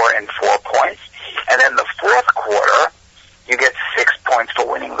it's 4 and 4 points. And then the fourth quarter, you get 6 points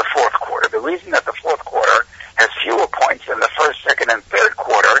for winning the fourth quarter. The reason that the fourth quarter has fewer points than the first, second, and third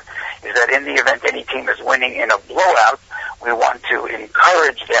quarter is that in the event any team is winning in a blowout, we want to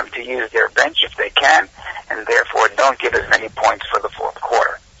encourage them to use their bench if they can, and therefore don't give as many points for the fourth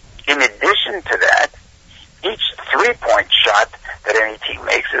quarter. In addition to that, each 3-point shot that any team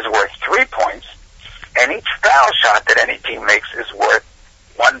makes is worth 3 points, and each foul shot that any team makes is worth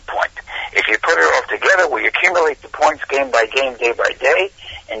 1 point. If you put it all together, we accumulate the points game by game, day by day,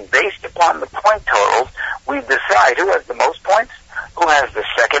 and based upon the point totals, we decide who has the most points, who has the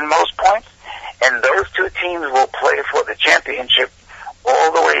second most points, and those two teams will play for the championship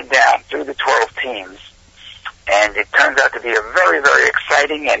all the way down through the 12 teams. And it turns out to be a very, very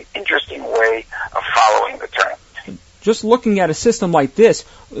exciting and interesting way of following the tournament. Just looking at a system like this,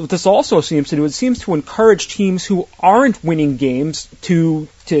 what this also seems to do, it seems to encourage teams who aren't winning games to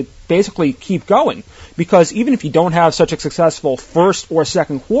basically keep going. Because even if you don't have such a successful first or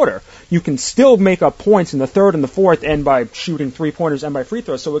second quarter, you can still make up points in the third and the fourth, and by shooting 3-pointers and by free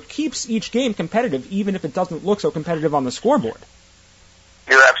throws. So it keeps each game competitive, even if it doesn't look so competitive on the scoreboard.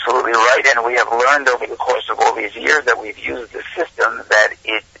 You're absolutely right, and we have learned over the course of all these years that we've used the system that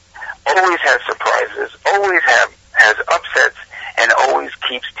it always has surprises, always has upsets, and always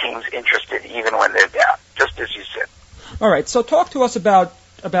keeps teams interested even when they're down, just as you said. All right, so talk to us about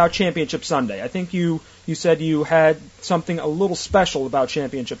about Championship Sunday. I think you said you had something a little special about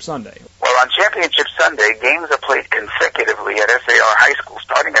Championship Sunday. Well, on Championship Sunday, games are played consecutively at SAR High School,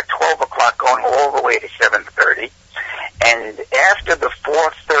 starting at 12 o'clock, going all the way to 7:30. And after the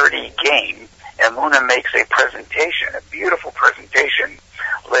 4:30 game, Emunah makes a presentation, a beautiful presentation,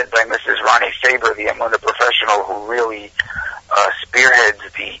 led by Mrs. Ronnie Faber, the Emunah professional who really spearheads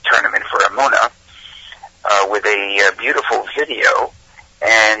the tournament for Emunah, with a beautiful video,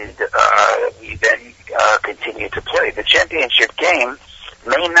 and we then continue to play. The championship game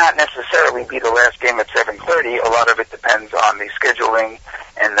may not necessarily be the last game at 7:30. A lot of it depends on the scheduling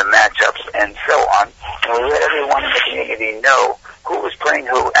and the matchups and so on. And we let everyone in the community know who was playing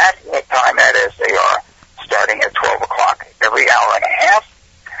who at what time at SAR, starting at 12 o'clock. Every hour and a half,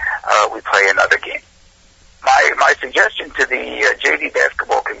 we play another game. My suggestion to the JV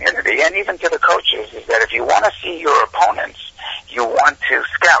basketball community, and even to the coaches, is that if you want to see your opponents, you want to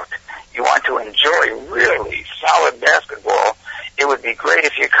scout, you want to enjoy really solid basketball, it would be great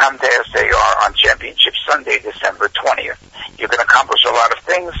if you come to SAR on Championship Sunday, December 20th. You can accomplish a lot of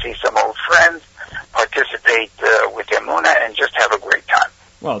things, see some old friends, participate with Emunah, and just have a great time.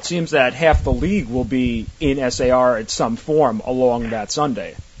 Well, it seems that half the league will be in SAR at some form along that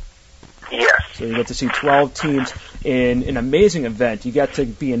Sunday. Yes. So you get to see 12 teams in an amazing event. You get to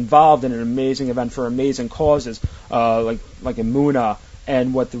be involved in an amazing event for amazing causes, like Emunah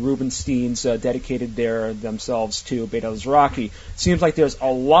and what the Rubinsteins dedicated themselves to, Beit el-Zraki. Seems like there's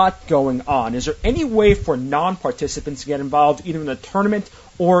a lot going on. Is there any way for non-participants to get involved, either in the tournament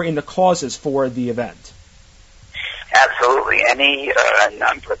or in the causes for the event? Absolutely. Any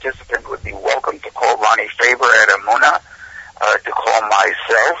non-participant would be welcome to call Ronnie Faber at Emunah, to call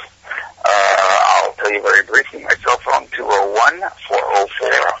myself. I'll tell you very briefly, my cell phone,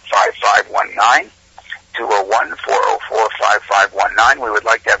 201-404-5519, 201-404-5519. We would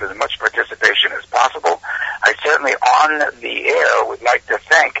like to have as much participation as possible. I certainly, on the air, would like to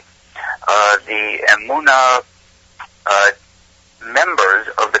thank the Emunah members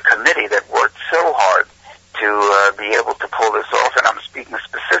of the committee that worked so hard to be able to pull this off, and I'm speaking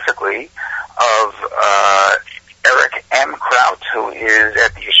specifically of Eric M. Kraut, who is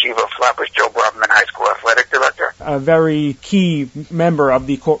at the Yeshiva of Flatbush, Joe Brobman High School Athletic Director. A very key member of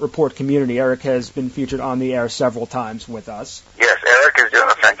the Court Report community. Eric has been featured on the air several times with us. Yes, Eric is doing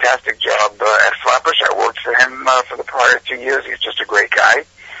a fantastic job at Flatbush. I worked for him for the prior 2 years. He's just a great guy,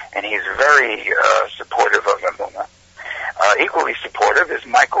 and he's very supportive of Emunah. Equally supportive is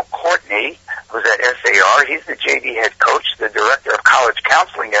Michael Courtney, who's at SAR. He's the JV head coach, the director of college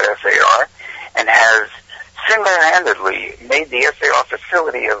counseling at SAR, and has single-handedly made the SAR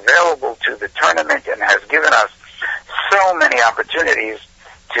facility available to the tournament and has given us so many opportunities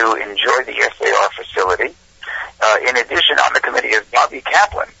to enjoy the SAR facility. In addition, on the committee is Bobby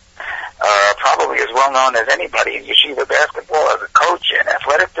Kaplan, probably as well known as anybody in Yeshiva basketball as a coach and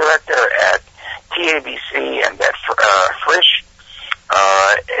athletic director at TABC and at Frisch,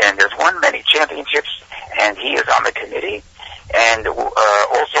 and has won many championships, and he is on the committee. And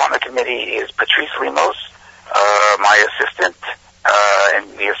also on the committee is Patrice Limos, my assistant,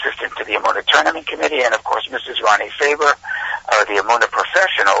 and the assistant to the Emunah Tournament Committee, and of course Mrs. Ronnie Faber, the Emunah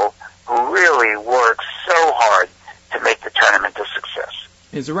professional, who really works so hard to make the tournament a success.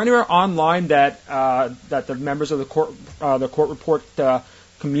 Is there anywhere online that the members of the Court Report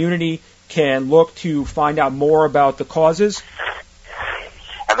community can look to find out more about the causes?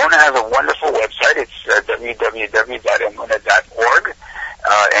 Emunah has a wonderful website. It's www.emunah.org,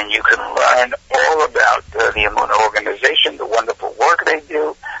 and you can learn all about the Emunah organization, the wonderful work they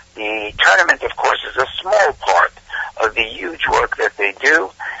do. The tournament, of course, is a small part of the huge work that they do,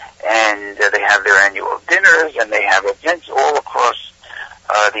 and they have their annual dinners, and they have events all across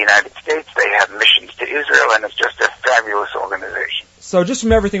the United States. They have missions to Israel, and it's just a fabulous organization. So just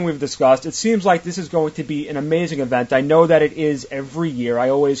from everything we've discussed, it seems like this is going to be an amazing event. I know that it is every year. I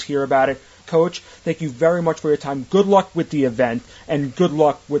always hear about it. Coach, thank you very much for your time. Good luck with the event, and good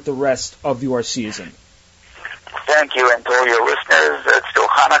luck with the rest of your season. Thank you, and to all your listeners, it's still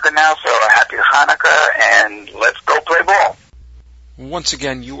Hanukkah now, so happy Hanukkah, and let's go play ball. Once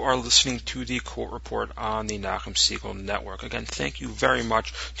again, you are listening to the Court Report on the Nachum Segal Network. Again, thank you very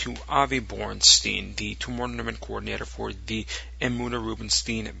much to Avi Borenstein, the Tournament Coordinator for the Emunah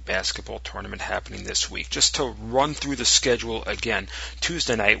Rubinstein Basketball Tournament happening this week. Just to run through the schedule again,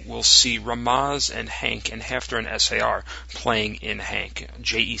 Tuesday night we'll see Ramaz and Hank and Hafter and SAR playing in Hank.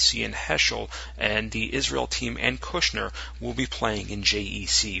 JEC and Heschel and the Israel team and Kushner will be playing in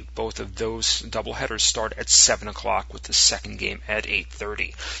JEC. Both of those doubleheaders start at 7 o'clock with the second game at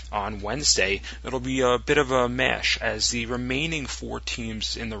 8:30. On Wednesday, it'll be a bit of a mash as the remaining 4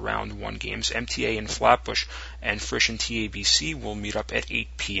 teams in the round 1 games, MTA and Flatbush and Frisch and TABC, will meet up at 8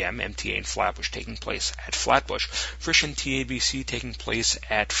 p.m. MTA and Flatbush taking place at Flatbush. Frisch and TABC taking place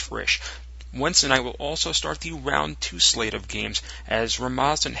at Frisch. Wednesday night will also start the round 2 slate of games as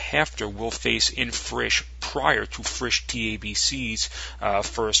Ramaz and Hafter will face in Frisch prior to Frisch TABC's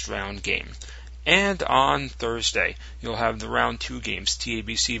first round game. And on Thursday, you'll have the round 2 games,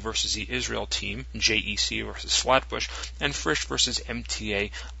 TABC versus the Israel team, JEC versus Flatbush, and Frisch versus MTA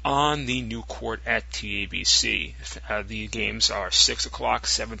on the new court at TABC. The games are 6 o'clock,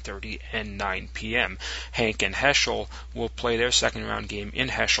 7:30, and 9 p.m. Hank and Heschel will play their second round game in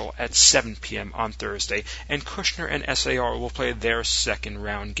Heschel at 7 p.m. on Thursday, and Kushner and SAR will play their second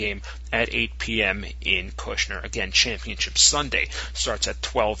round game at 8 p.m. in Kushner. Again, Championship Sunday starts at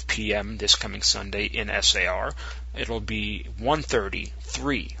 12 p.m. this coming Sunday in SAR. It'll be 1:30,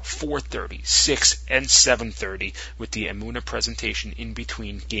 3, 4:30, 6, and 7:30 with the Emunah presentation in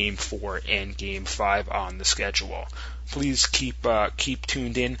between Game 4 and Game 5 on the schedule. Please keep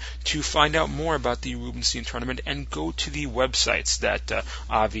tuned in to find out more about the Rubinstein tournament and go to the websites that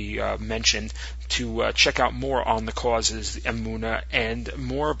Avi mentioned to check out more on the causes, Emunah, and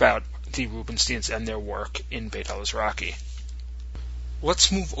more about the Rubinsteins and their work in Beit el-Mizrahi.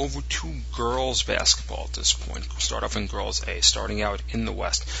 Let's move over to girls basketball at this point. We'll start off in girls A. Starting out in the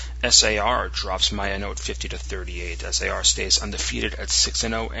West, SAR drops Mayanot 50-38. SAR stays undefeated at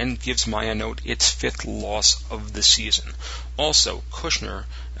 6-0 and gives Mayanot its 5th loss of the season. Also, Kushner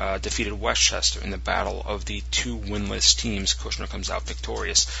defeated Westchester in the battle of the 2 winless teams. Kushner comes out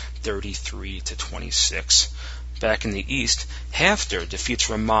victorious, 33-26. Back in the East, Hafter defeats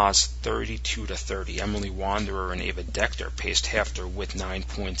Ramaz 32-30. Emily Wanderer and Ava Decter paced Hafter with 9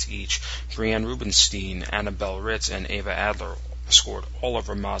 points each. Brianne Rubinstein, Annabelle Ritz, and Ava Adler scored all of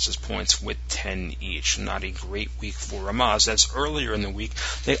Ramaz's points with 10 each. Not a great week for Ramaz, as earlier in the week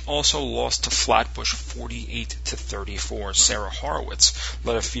they also lost to Flatbush 48-34. Sarah Horowitz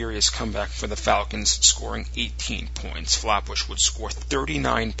led a furious comeback for the Falcons, scoring 18 points. Flatbush would score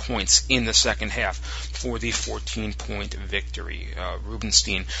 39 points in the second half for the 14-point victory.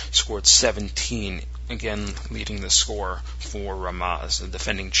 Rubinstein scored 17, again leading the score for Ramaz. The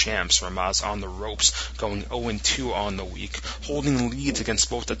defending champs, Ramaz on the ropes, going 0-2 on the week, holding leads against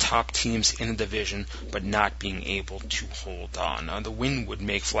both the top teams in the division, but not being able to hold on. The win would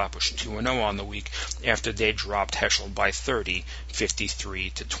make Flatbush 2-0 on the week after they dropped Heschel by 30,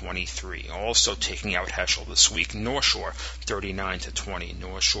 53-23. Also taking out Heschel this week, North Shore 39-20.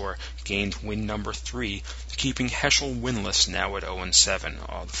 North Shore gained win number 3, keeping Heschel winless now at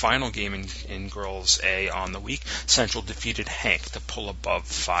 0-7. The final game in Girls A on the week, Central defeated Hank to pull above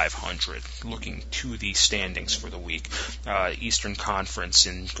 500. Looking to the standings for the week, Eastern Conference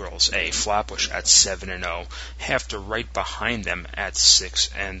in Girls A, Flatbush at 7-0, Hafter right behind them at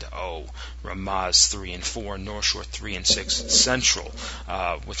 6-0, Ramaz 3-4, North Shore 3-6, Central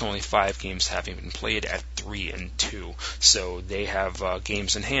with only 5 games having been played at 3-2. So they have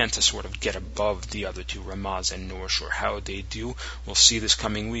games in hand to sort of get above the other two, Ramaz and North Shore. How they do, we'll see this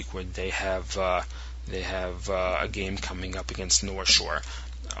coming week where they have a game coming up against North Shore.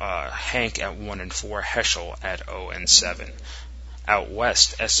 Hank at 1-4, Heschel at 0-7. Out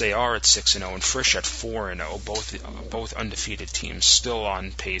west, SAR at 6-0 and Frisch at 4-0. Both undefeated teams still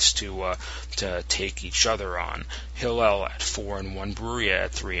on pace to take each other on. Hillel at 4-1, Brewery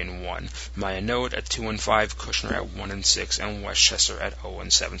at 3-1, Mayanot at 2-5, Kushner at 1-6, and Westchester at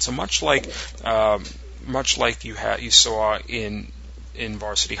 0-7. So much like you saw in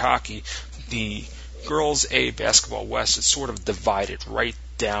varsity hockey, the Girls A Basketball West is sort of divided right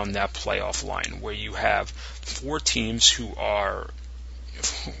down that playoff line, where you have 4 teams who are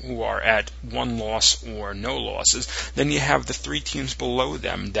at 1 loss or no losses. Then you have the 3 teams below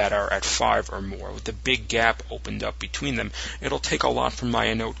them that are at 5 or more. With the big gap opened up between them, it'll take a lot from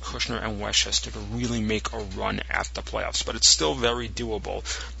Mayanot, Kushner, and Westchester to really make a run at the playoffs. But it's still very doable,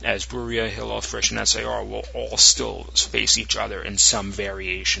 as Brewery, Hillel, Frisch, and SAR will all still face each other in some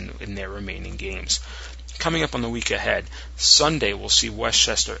variation in their remaining games. Coming up on the week ahead, Sunday we'll see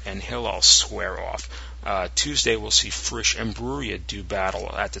Westchester and Hillel square off. Tuesday we'll see Frisch and Bruriah do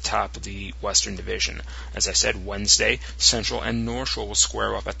battle at the top of the Western Division. As I said, Wednesday, Central and North Shore will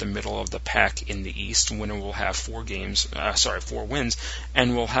square off at the middle of the pack in the East. Winner will have 4 wins,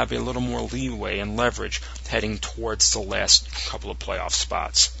 and will have a little more leeway and leverage heading towards the last couple of playoff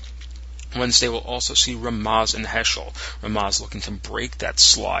spots. Wednesday we'll also see Ramaz and Heschel. Ramaz looking to break that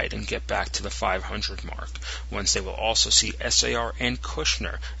slide and get back to the 500 mark. Wednesday we'll also see SAR and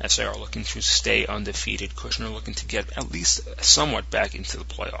Kushner. SAR looking to stay undefeated. Kushner looking to get at least somewhat back into the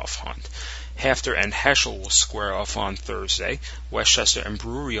playoff hunt. Hafter and Heschel will square off on Thursday. Westchester and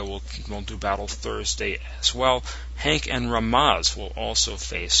Bruriah will do battle Thursday as well. Hank and Ramaz will also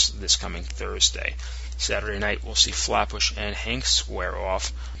face this coming Thursday. Saturday night we'll see Flatbush and Hank square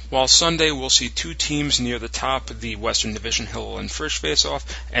off. While Sunday we'll see 2 teams near the top of the Western Division, Hillel and Frisch, face off,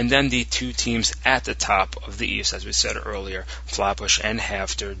 and then the 2 teams at the top of the East, as we said earlier, Flatbush and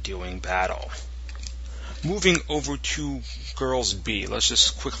Hafter doing battle. Moving over to Girls B, let's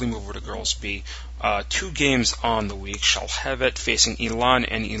just quickly move over to Girls B. 2 games on the week. Shalhevet facing Elan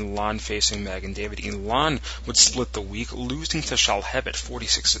and Elan facing Magen David. Elan would split the week, losing to Shalhevet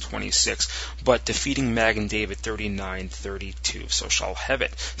 46-26, but defeating Magen David 39-32. So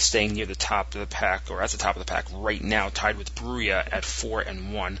Shalhevet staying near the top of the pack, or at the top of the pack right now, tied with Bruriah at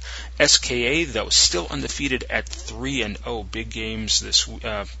 4-1. SKA though still undefeated at 3-0. Big games this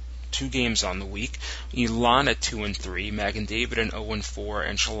 2 games on the week. Elan at 2-3, Magen David at 0-4,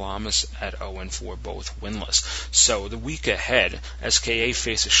 and Shalamis at 0-4, both winless. So the week ahead, SKA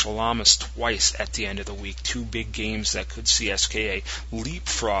faces Shalamis twice at the end of the week. 2 big games that could see SKA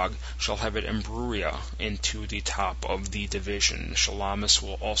leapfrog Shalhevet and Bruriah into the top of the division. Shalamis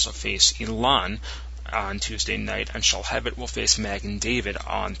will also face Elan on Tuesday night, and Shalhevet will face Magen David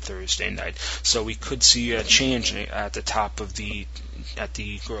on Thursday night. So we could see a change at the top of the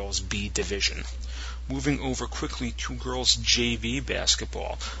Girls B division. Moving over quickly to Girls JV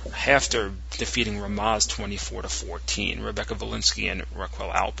Basketball. Hafter defeating Ramaz 24-14. Rebecca Valinsky and Raquel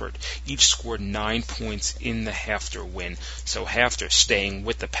Alpert each scored 9 points in the Hafter win. So Hafter staying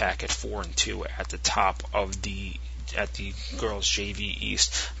with the pack at 4-2 at the top of the Girls JV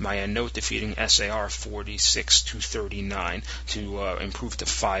East. Maya Note defeating SAR 46-39 to improve to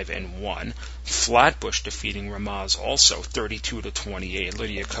 5-1. Flatbush defeating Ramaz also 32-28.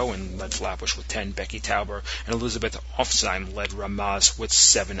 Lydia Cohen led Flatbush with 10. Becky Tauber and Elizabeth Offsheim led Ramaz with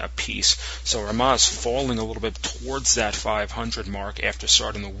 7 apiece. So Ramaz falling a little bit towards that 500 mark after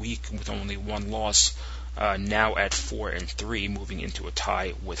starting the week with only 1 loss. Now at 4-3, moving into a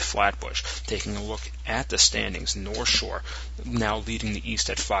tie with Flatbush. Taking a look at the standings, North Shore now leading the East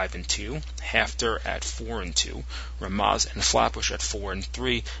at 5-2, Hafter at 4-2, Ramaz and Flatbush at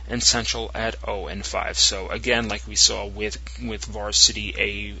 4-3, and Central at 0-5. So again, like we saw with Varsity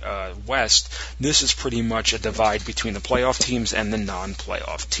A West, this is pretty much a divide between the playoff teams and the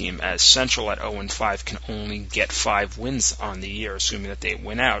non-playoff team, as Central at 0-5 can only get 5 wins on the year, assuming that they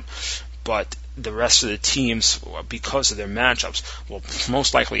win out. But the rest of the teams, because of their matchups, will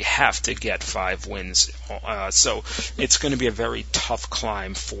most likely have to get 5 wins. So it's going to be a very tough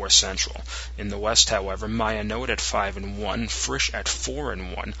climb for Central. In the West, however, Maya Note at 5-1, Frisch at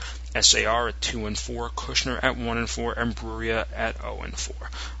 4-1, SAR at 2-4, Kushner at 1-4, and Bruriah at 0-4.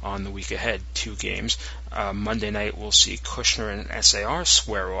 On the week ahead, 2 games. Monday night, we'll see Kushner and SAR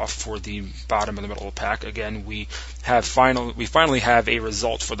square off for the bottom of the middle of the pack. Again, we finally have a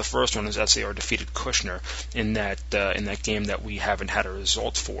result for the first one, as SAR defeated Kushner in that game that we haven't had a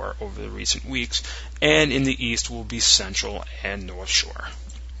result for over the recent weeks. And in the East will be Central and North Shore.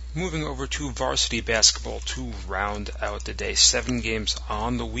 Moving over to varsity basketball to round out the day. 7 games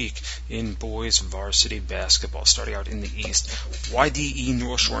on the week in boys varsity basketball. Starting out in the East, YDE,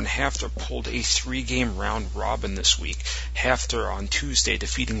 North Shore, and Hafter pulled a 3-game round robin this week. Hafter on Tuesday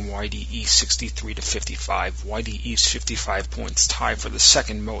defeating YDE 63-55. YDE's 55 points tie for the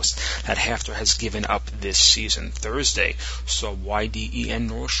second most that Hafter has given up this season. Thursday saw YDE and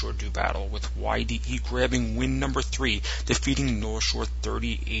North Shore do battle, with YDE grabbing win number 3, defeating North Shore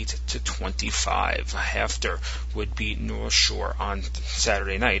 38-25. Hafter would beat North Shore on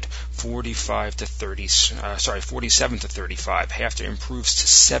Saturday night 47-35. Hafter improves to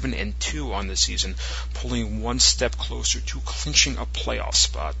 7-2 on the season, pulling 1 step closer to clinching a playoff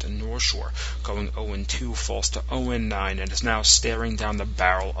spot. North Shore, going 0-2, falls to 0-9 and is now staring down the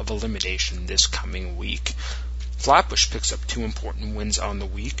barrel of elimination this coming week. Flatbush picks up 2 important wins on the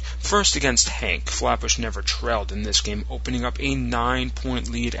week. First against Hank. Flatbush never trailed in this game, opening up a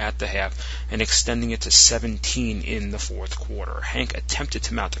 9-point lead at the half and extending it to 17 in the fourth quarter. Hank attempted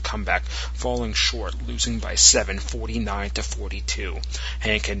to mount a comeback, falling short, losing by 7, 49-42.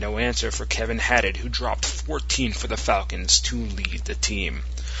 Hank had no answer for Kevin Haddad, who dropped 14 for the Falcons to lead the team.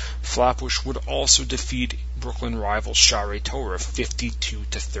 Flatbush would also defeat Brooklyn rival Share Torah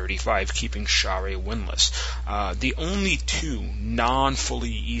 52-35, keeping Share winless. The only 2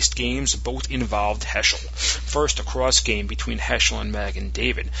 non-fully East games both involved Heschel. First, a cross game between Heschel and Magen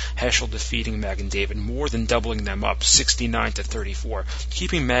David. Heschel defeating Magen David, more than doubling them up, 69-34,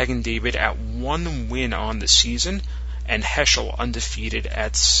 keeping Magen David at 1 win on the season, and Heschel undefeated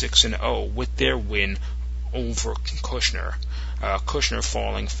at 6-0 with their win over Kushner. Kushner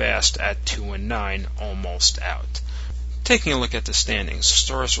falling fast at 2-9, almost out. Taking a look at the standings,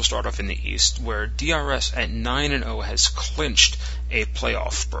 Stars will start off in the East, where DRS at 9-0 has clinched a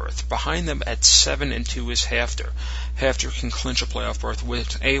playoff berth. Behind them at 7-2 is Hafter. Hafter can clinch a playoff berth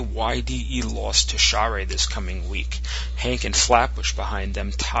with a YDE loss to Share this coming week. Hank and Flatbush behind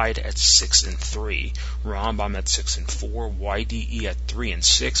them tied at 6-3. Rambam at 6-4. YDE at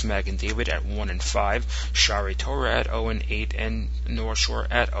 3-6. Magen David at 1-5. Share Torah at 0-8, and North Shore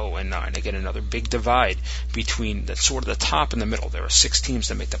at 0-9. Again, another big divide between the sort of the top and the middle. There are 6 teams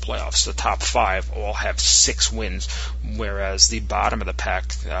that make the playoffs. The top 5 all have 6 wins, whereas the bottom of the pack,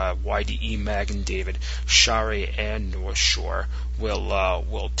 YDE, Magen David, Share, and North Shore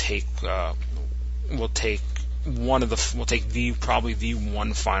will take probably the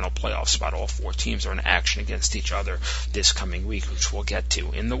one final playoff spot. All 4 teams are in action against each other this coming week, which we'll get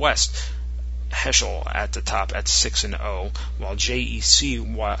to. In the West, Heschel at the top at 6-0, while JEC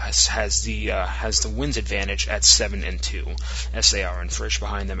has the wins advantage at 7-2. SAR and Frisch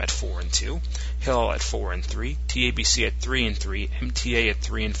behind them at 4-2. Hillel at 4-3. TABC at 3-3. MTA at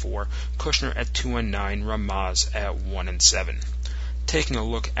 3-4. Kushner at 2-9. Ramaz at 1-7. Taking a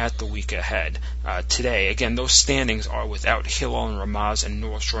look at the week ahead, today, again, those standings are without Hillel and Ramaz and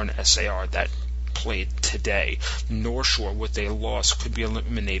North Shore and SAR that played today. North Shore, with a loss, could be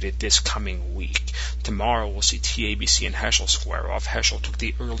eliminated this coming week. Tomorrow we'll see TABC and Heschel square off. Heschel took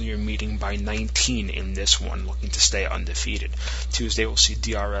the earlier meeting by 19 in this one, looking to stay undefeated. Tuesday we'll see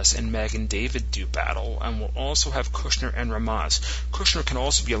DRS and Magen David do battle, and we'll also have Kushner and Ramaz. Kushner can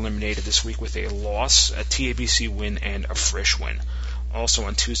also be eliminated this week with a loss, a TABC win, and a Frisch win. Also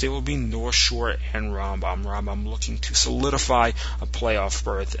on Tuesday will be North Shore and Rambam. Rambam looking to solidify a playoff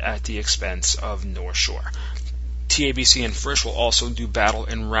berth at the expense of North Shore. TABC and Frisch will also do battle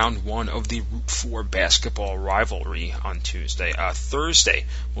in round 1 of the Route 4 basketball rivalry on Tuesday. Thursday,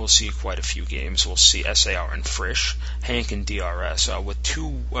 we'll see quite a few games. We'll see SAR and Frisch, Hank and DRS. With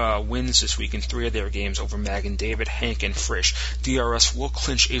 2 wins this week in 3 of their games over Magen David, Hank and Frisch, DRS will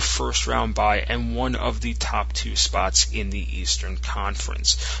clinch a first-round bye and one of the top 2 spots in the Eastern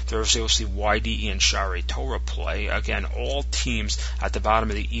Conference. Thursday, we'll see YDE and Share Torah play. Again, all teams at the bottom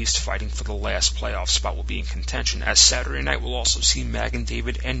of the East fighting for the last playoff spot will be in contention. As Saturday night, we'll also see Magen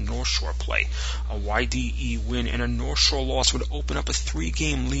David and North Shore play. A YDE win and a North Shore loss would open up a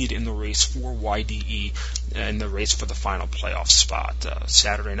 3-game lead in the race for YDE in the race for the final playoff spot.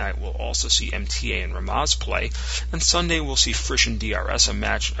 Saturday night, we'll also see MTA and Ramaz play. And Sunday, we'll see Frisch and DRS, a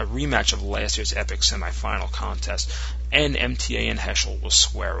rematch of last year's epic semifinal contest. And MTA and Heschel will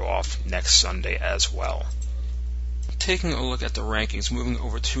square off next Sunday as well. Taking a look at the rankings, moving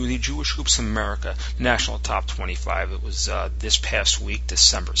over to the Jewish Hoops America National Top 25. It was this past week,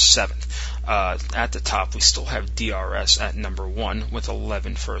 December 7th. At the top, we still have DRS at number 1 with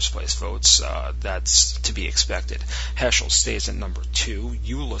 11 first-place votes. That's to be expected. Heschel stays at number 2.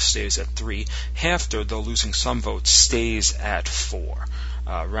 Eula stays at 3. Hafter, though losing some votes, stays at 4.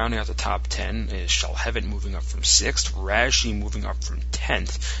 Rounding out the top 10 is Shalhevet moving up from 6th, Raji moving up from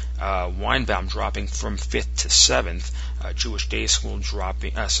 10th, Weinbaum dropping from 5th to 7th, Jewish Day School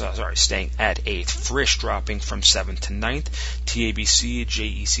staying at 8th, Frisch dropping from 7th to 9th, TABC,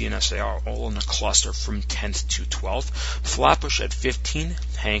 JEC, and SAR all in a cluster from 10th to 12th, Flatbush at 15,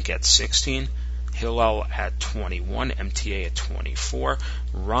 Hank at 16, Hillel at 21, MTA at 24,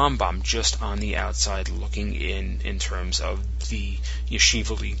 Rambam just on the outside looking in terms of the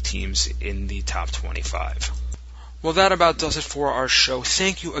Yeshiva League teams in the top 25. Well, that about does it for our show.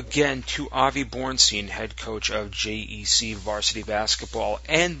 Thank you again to Avi Borenstein, head coach of JEC Varsity Basketball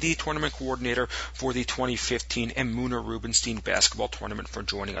and the tournament coordinator for the 2015 Emunah Rubinstein Basketball Tournament, for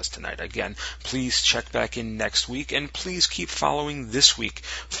joining us tonight. Again, please check back in next week, and please keep following this week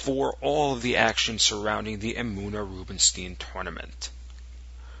for all of the action surrounding the Emunah Rubinstein Tournament.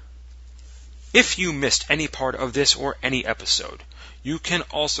 If you missed any part of this or any episode, you can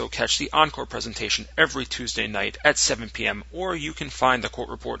also catch the encore presentation every Tuesday night at 7 p.m., or you can find the Court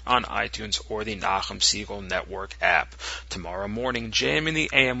Report on iTunes or the Nachum Segal Network app. Tomorrow morning, JM in the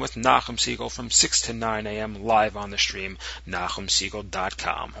AM with Nachum Segal from 6 to 9 a.m. live on the stream,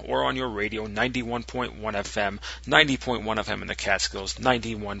 NachumSegal.com, or on your radio 91.1 FM, 90.1 FM in the Catskills,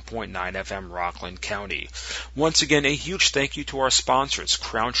 91.9 FM Rockland County. Once again, a huge thank you to our sponsors,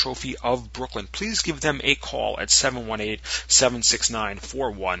 Crown Trophy of Brooklyn. Please give them a call at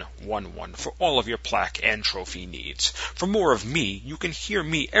 718-769-4111 for all of your plaque and trophy needs. For more of me, you can hear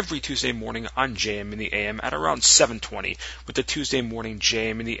me every Tuesday morning on JM in the AM at around 7:20 with the Tuesday morning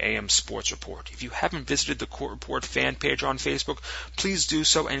JM in the AM Sports Report. If you haven't visited the Court Report fan page on Facebook, please do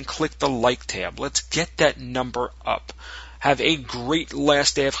so and click the like tab. Let's get that number up. Have a great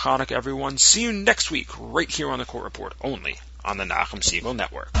last day of Hanukkah, everyone. See you next week right here on the Court Report, only on the Nachum Segal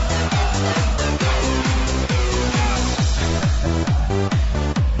Network.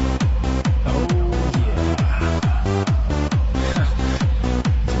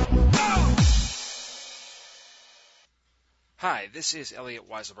 Hi, this is Elliot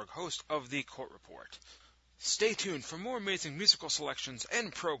Weiselberg, host of the Court Report. Stay tuned for more amazing musical selections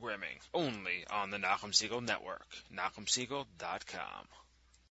and programming, only on the Nachum Segal Network, NachumSegal.com.